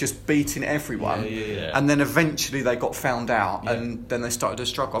run of just beating everyone, Yeah. and then eventually they got found out, Yeah. and then they started to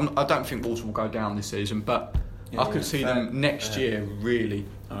struggle. I don't think Wolves will go down this season, but I could see them next year really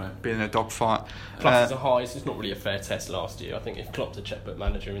Alright. being a dogfight. Plus, it's a high. It's not really a fair test last year. I think if Klopp's a checkbook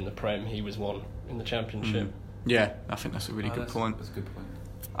manager in the Prem, he was one in the Championship. Yeah, I think that's a really good point. That's a good point.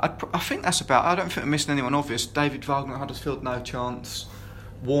 I think that's about. I don't think I'm missing anyone obvious. David Wagner, Huddersfield, no chance.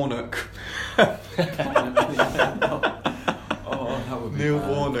 Warnock. Oh, that would be Neil bad.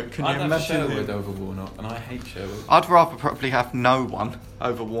 Warnock, can you I'd have imagine Sherwood him? over Warnock, and I hate Sherwood. I'd rather probably have no one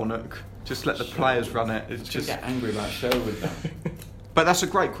over Warnock. Just let the players run it. It's Just just. get angry about Sherwood now. But that's a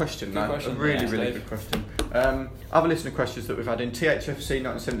great question, though. question. A really, Yeah, really Dave. good question. Other listener questions that we've had in THFC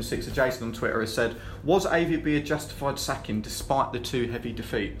 1976. Jason on Twitter has said, "Was AVB a justified sacking despite the two heavy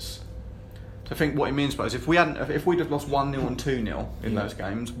defeats?" So I think what he means by is if we'd have lost 1-0 and 2-0 in those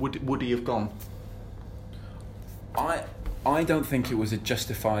games, would he have gone? I don't think it was a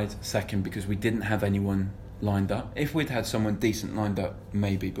justified second because we didn't have anyone lined up. If we'd had someone decent lined up,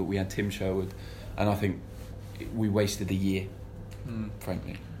 maybe, but we had Tim Sherwood, and I think we wasted a year,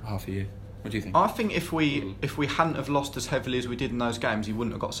 frankly, half a year. What do you think? I think if we hadn't have lost as heavily as we did in those games, he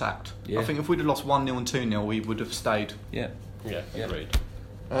wouldn't have got sacked. Yeah. I think if we'd have lost 1-0 and 2-0, we would have stayed. Yeah. Yeah, agreed.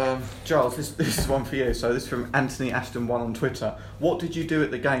 Giles, this is one for you. So this is from Anthony Ashton 1 on Twitter. What did you do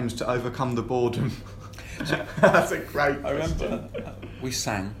at the games to overcome the boredom? That's a great question. I remember we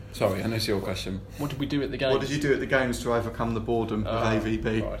sang. Sorry, I know it's your question. What did we do at the games? What did you do at the games to overcome the boredom of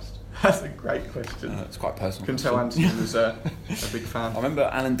AVB? Christ. That's a great question. It's quite personal. Can tell Anthony was a big fan. I remember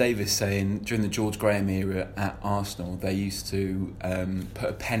Alan Davis saying during the George Graham era at Arsenal, they used to put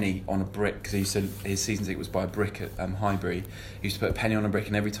a penny on a brick because his season ticket was by a brick at Highbury. He used to put a penny on a brick,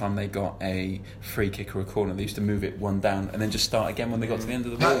 and every time they got a free kick or a corner, they used to move it one down and then just start again when they got to the end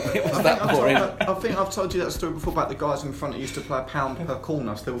of the ball. It was that boring. I think I've told you that story before about the guys in front that used to play £1 per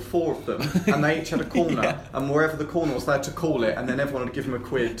corner. So there were 4 of them, and they each had a corner, and wherever the corner was, they had to call it, and then everyone would give them a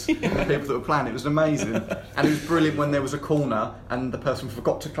quid. And the people that were playing, it was amazing, and it was brilliant when there was a corner and the person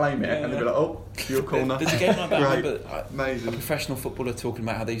forgot to claim it, and they'd be like, "Oh, your corner." There's a game like that. I Great. remember Amazing. a professional footballer talking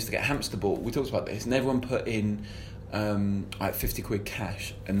about how they used to get hamster ball. We talked about this, and everyone put in like 50 quid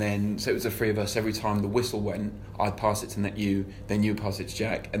cash, and then so it was the 3 of us. Every time the whistle went, I'd pass it to you, then you'd pass it to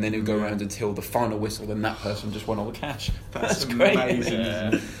Jack, and then it would go around until the final whistle. Then that person just won all the cash. That's great. amazing.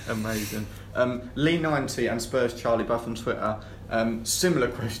 Isn't it? Amazing. Lee90 and Spurs Charlie both on Twitter. Similar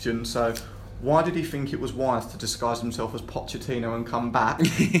question. So, why did he think it was wise to disguise himself as Pochettino and come back?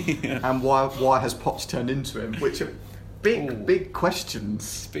 And why has Poch turned into him? Which are big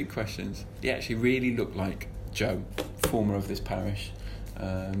questions. Big questions. He actually really looked like Joe, former of this parish.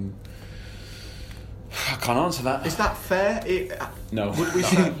 I can't answer that. Is that fair? No. Would we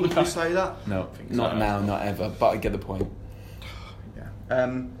say that? No, not now, not ever. But I get the point.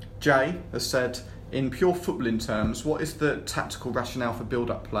 Yeah. Jay has said, in pure footballing terms, what is the tactical rationale for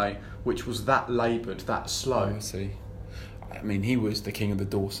build-up play, which was that laboured, that slow? I see. I mean, he was the king of the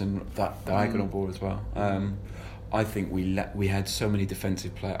Dawson, that diagonal ball as well. I think we had so many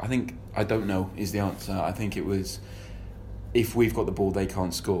defensive players. I don't know is the answer. I think it was, if we've got the ball, they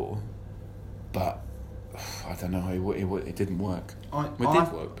can't score. But I don't know. It didn't work.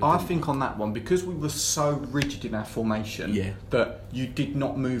 I think on that one, because we were so rigid in our formation that you did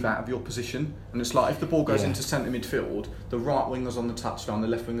not move out of your position, and it's like if the ball goes into centre midfield, the right winger's on the touchline, the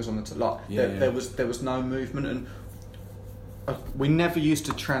left winger's on the there was no movement, and we never used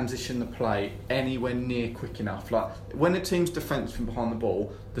to transition the play anywhere near quick enough. Like when a team's defence from behind the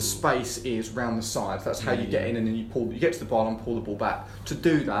ball, the space is round the sides. That's how you get in, and then you get to the ball and pull the ball back. To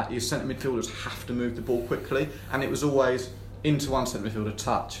do that, your centre midfielders have to move the ball quickly, and it was always into one centre midfielder,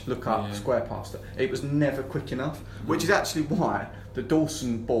 touch, look up, square past it. It was never quick enough, which is actually why the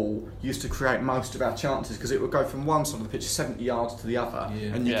Dawson ball used to create most of our chances, because it would go from one side of the pitch 70 yards to the other,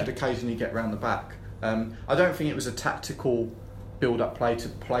 and you could occasionally get round the back. I don't think it was a tactical build-up play to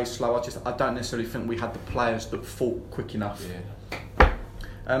play slow. I don't necessarily think we had the players that fought quick enough.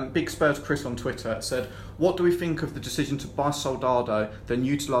 Big Spurs Chris on Twitter said, what do we think of the decision to buy Soldado, then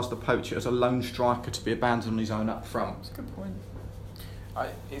utilise the poacher as a lone striker to be abandoned on his own up front? That's a good point.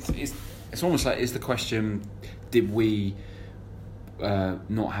 It's almost like, is the question, did we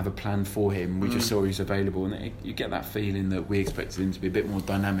not have a plan for him? We just saw he's available, and you get that feeling that we expected him to be a bit more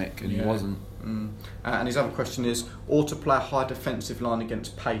dynamic, and he wasn't. And his other question is, or to play a high defensive line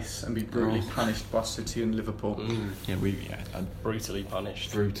against pace and be brutally punished by City and Liverpool. Brutally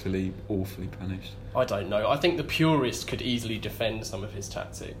punished. Brutally, awfully punished. I don't know. I think the purist could easily defend some of his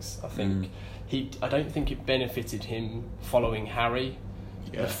tactics. I think I don't think it benefited him following Harry.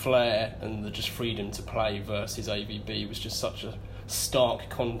 The flair and the just freedom to play versus AVB was just such a stark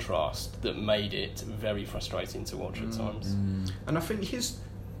contrast that made it very frustrating to watch at times. And I think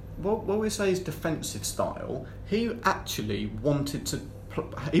when we say his defensive style, he actually wanted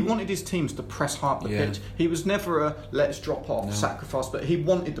his teams to press high up the pitch. He was never a let's drop off, sacrifice, but he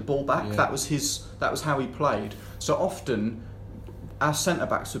wanted the ball back. That was how he played. So often our centre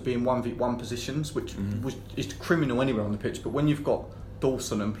backs would be in 1v1 positions, which is criminal anywhere on the pitch. But when you've got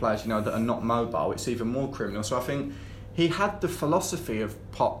Dawson and players that are not mobile, it's even more criminal. So I think he had the philosophy of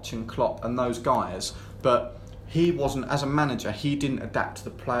Poch and Klopp and those guys, but he wasn't, as a manager, he didn't adapt to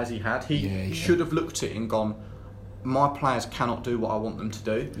the players he had. He should have looked at it and gone, my players cannot do what I want them to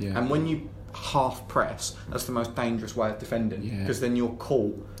do. And when you half press, that's the most dangerous way of defending, because then you're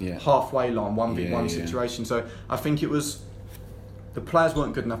caught halfway line, 1v1 situation. So I think it was, the players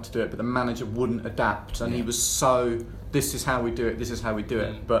weren't good enough to do it, but the manager wouldn't adapt, and he was so, this is how we do it, this is how we do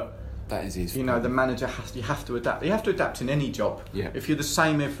it. But That is his. You know, the manager you have to adapt. You have to adapt in any job. Yeah. If you're the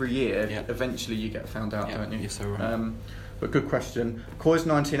same every year, Yeah. eventually you get found out, don't you? You're so right. But good question.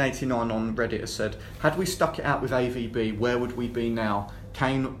 Coys1989 on Reddit has said, had we stuck it out with AVB, where would we be now?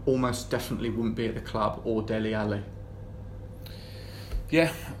 Kane almost definitely wouldn't be at the club, or Dele Alli.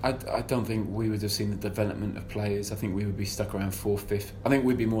 Yeah, I don't think we would have seen the development of players. I think we would be stuck around 4th, 5th. I think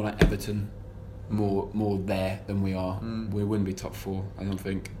we'd be more like Everton, more there than we are. We wouldn't be top 4, I don't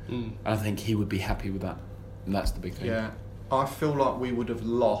think. And I think he would be happy with that. And that's the big thing. Yeah. I feel like we would have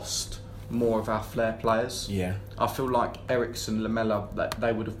lost more of our flair players. Yeah. I feel like Eriksen, Lamella, that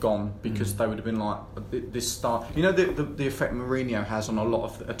they would have gone because they would have been like this style. You know the effect Mourinho has on a lot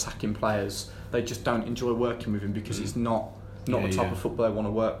of attacking players. They just don't enjoy working with him because he's not the type of football they want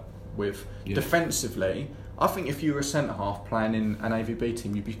to work with. Yeah. Defensively, I think if you were a centre half playing in an AVB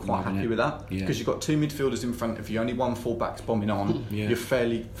team, you'd be quite happy with that because you've got 2 midfielders in front of you, only 1 full-back's bombing on. You're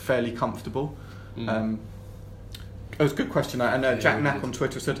fairly comfortable. It was a good question, and Jack Knack on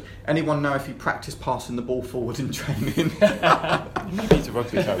Twitter said, anyone know if he practiced passing the ball forward in training? Maybe he's a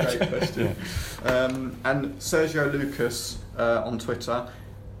rugby coach. Great question. And Sergio Lucas on Twitter,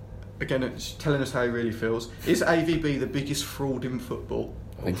 again, telling us how he really feels. Is AVB the biggest fraud in football?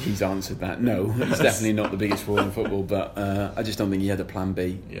 I think he's answered that. No, he's definitely not the biggest fraud in football, but I just don't think he had a plan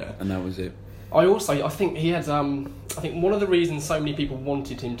B, and that was it. I think he had. I think one of the reasons so many people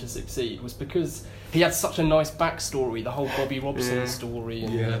wanted him to succeed was because he had such a nice backstory. The whole Bobby Robson story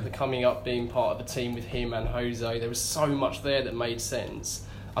and the coming up, being part of the team with him and Jose. There was so much there that made sense.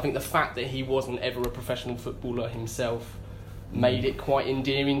 I think the fact that he wasn't ever a professional footballer himself made it quite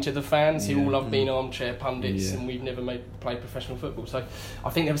endearing to the fans who all love being armchair pundits and we've never played professional football. So I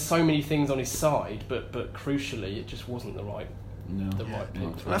think there were so many things on his side, but crucially, it just wasn't the right. Right part.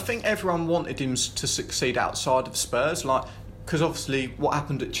 And I think everyone wanted him to succeed outside of Spurs, because obviously what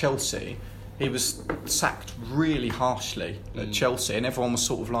happened at Chelsea, he was sacked really harshly at Chelsea, and everyone was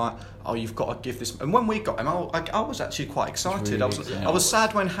sort of like, "Oh, you've got to give this." And when we got him, I was actually quite excited. Really I was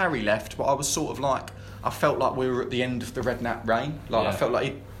sad when Harry left, but I was sort of like, I felt like we were at the end of the Redknapp reign. I felt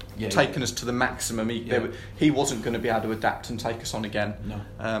like he'd taken us to the maximum. He wasn't going to be able to adapt and take us on again. No.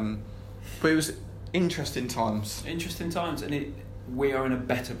 But it was interesting times. And we are in a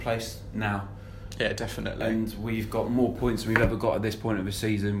better place now. Yeah, definitely. And we've got more points than we've ever got at this point of the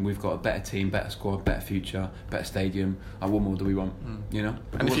season. We've got a better team, better squad, better future, better stadium. And what more do we want? You know.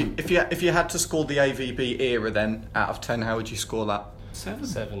 And if you had to score the AVB era, then out of 10, how would you score that?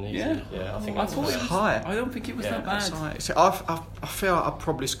 7, easy. Yeah. I think I thought it was high. I don't think it was that bad. So I feel I'd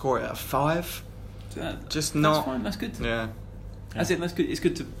probably score it at a 5. That's not. Fine. That's good. Yeah. That's good. It's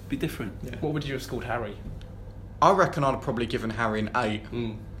good to be different. Yeah. What would you have scored Harry? I reckon I'd have probably given Harry an 8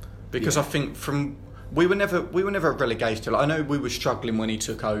 because I think we were never relegated. I know we were struggling when he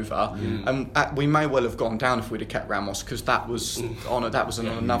took over, and we may well have gone down if we'd have kept Ramos because that was on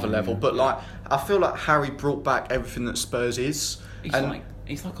another level. But I feel like Harry brought back everything that Spurs is.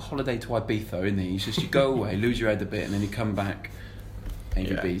 He's like a holiday to Ibiza, isn't he? He's just, you go away, lose your head a bit, and then you come back.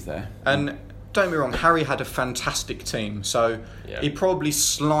 AVB's there. And don't get me wrong, Harry had a fantastic team, so he probably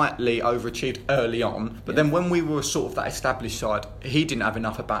slightly overachieved early on. But then when we were sort of that established side, he didn't have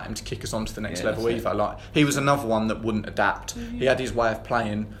enough about him to kick us on to the next level either. He was another one that wouldn't adapt. He had his way of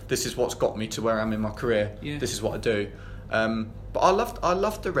playing. This is what's got me to where I am in my career. This is what I do. But I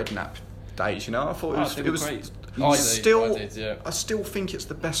loved the Redknapp days. You know, I thought it was great. I still think it's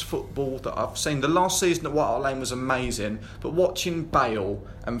the best football that I've seen. The last season at White Hart Lane was amazing, but watching Bale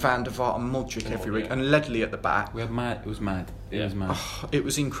and Van der Vaart and Modric every week and Ledley at the back, it was mad. It was mad. It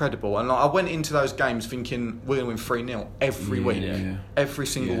was incredible. And I went into those games thinking we're going to win 3-0 every week, every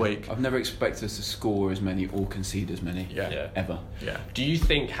single week. I've never expected us to score as many or concede as many ever. Yeah. Do you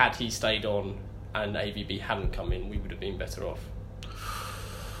think had he stayed on and AVB hadn't come in, we would have been better off?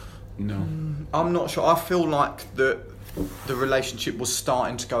 No. I'm not sure. I feel like the relationship was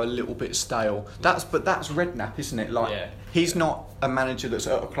starting to go a little bit stale. That's Redknapp, isn't it? He's not a manager that's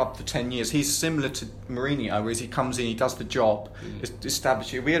at a club for 10 years. He's similar to Mourinho, whereas he comes in, he does the job,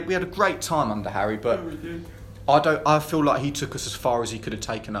 establish it. We had a great time under Harry, but I feel like he took us as far as he could have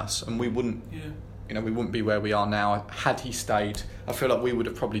taken us, and we wouldn't. We wouldn't be where we are now had he stayed. I feel like we would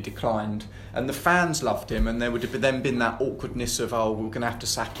have probably declined. And the fans loved him, and there would have then been that awkwardness of, we're going to have to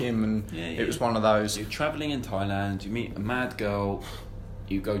sack him, and it was one of those. You're travelling in Thailand, you meet a mad girl,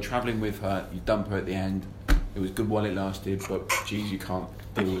 you go travelling with her, you dump her at the end. It was good while it lasted, but geez, you can't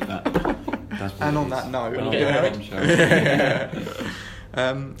deal with that. That's what and on is. that note, I've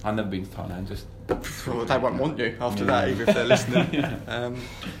never been to Thailand, just... Well, they won't want you after that, either if they're listening.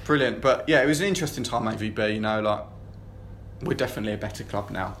 Brilliant. But it was an interesting time, AVB, we're definitely a better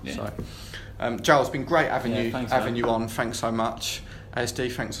club now. Yeah. So, Joel, it's been great having thanks, you on. Thanks so much.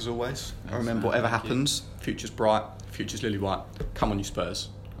 ASD, thanks as always. I remember, whatever happens, future's bright, future's lily white. Come on, you Spurs.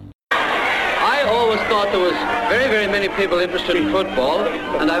 I always thought there was very, very many people interested in football,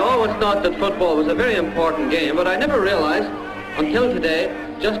 and I always thought that football was a very important game, but I never realised until today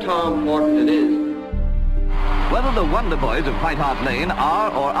just how important it is. Whether the Wonder Boys of White Hart Lane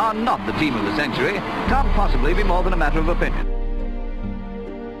are or are not the team of the century can't possibly be more than a matter of opinion.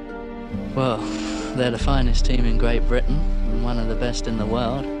 Well, they're the finest team in Great Britain and one of the best in the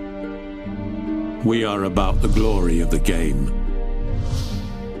world. We are about the glory of the game.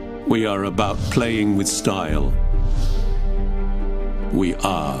 We are about playing with style. We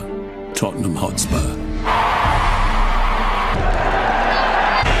are Tottenham Hotspur.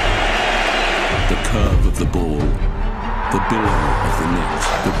 The curve of the ball, the billow of the net,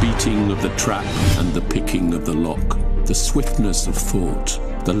 the beating of the trap and the picking of the lock, the swiftness of thought,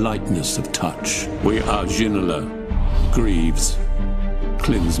 the lightness of touch. We are Ginola, Greaves,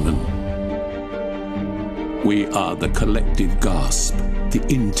 Klinsmann. We are the collective gasp, the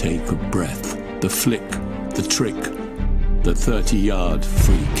intake of breath, the flick, the trick, the 30-yard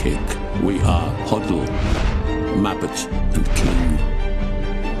free kick. We are Hoddle, Mabbott and King.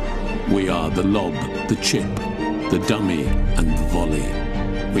 We are the lob, the chip, the dummy and the volley.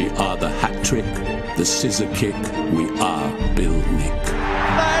 We are the hat-trick, the scissor kick. We are Bill Nick.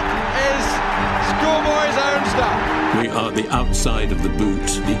 That is schoolboy's own stuff. We are the outside of the boot,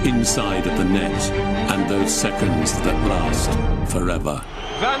 the inside of the net, and those seconds that last forever.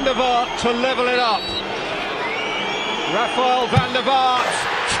 Van der Vaart to level it up. Rafael van der Vaart,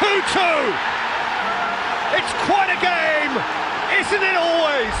 2-2. It's quite a game, isn't it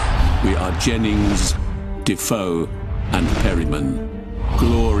always? We are Jennings, Defoe and Perryman.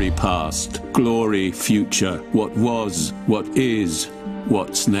 Glory past, glory future, what was, what is,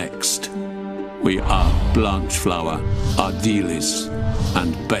 what's next. We are Blanchflower, Ardiles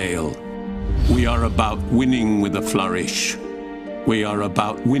and Bale. We are about winning with a flourish. We are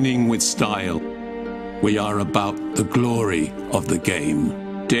about winning with style. We are about the glory of the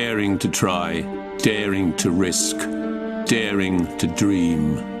game. Daring to try, daring to risk, daring to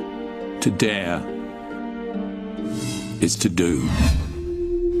dream. To dare is to do.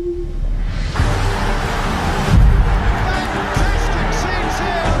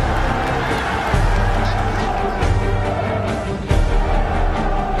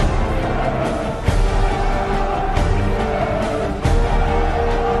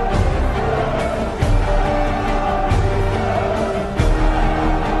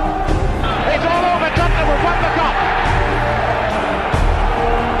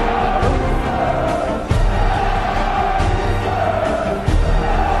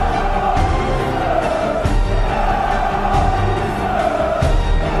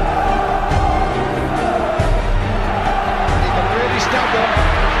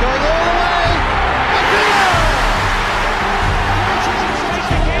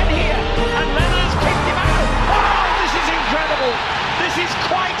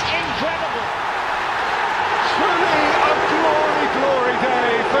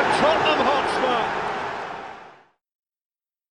 Tottenham Hotspur.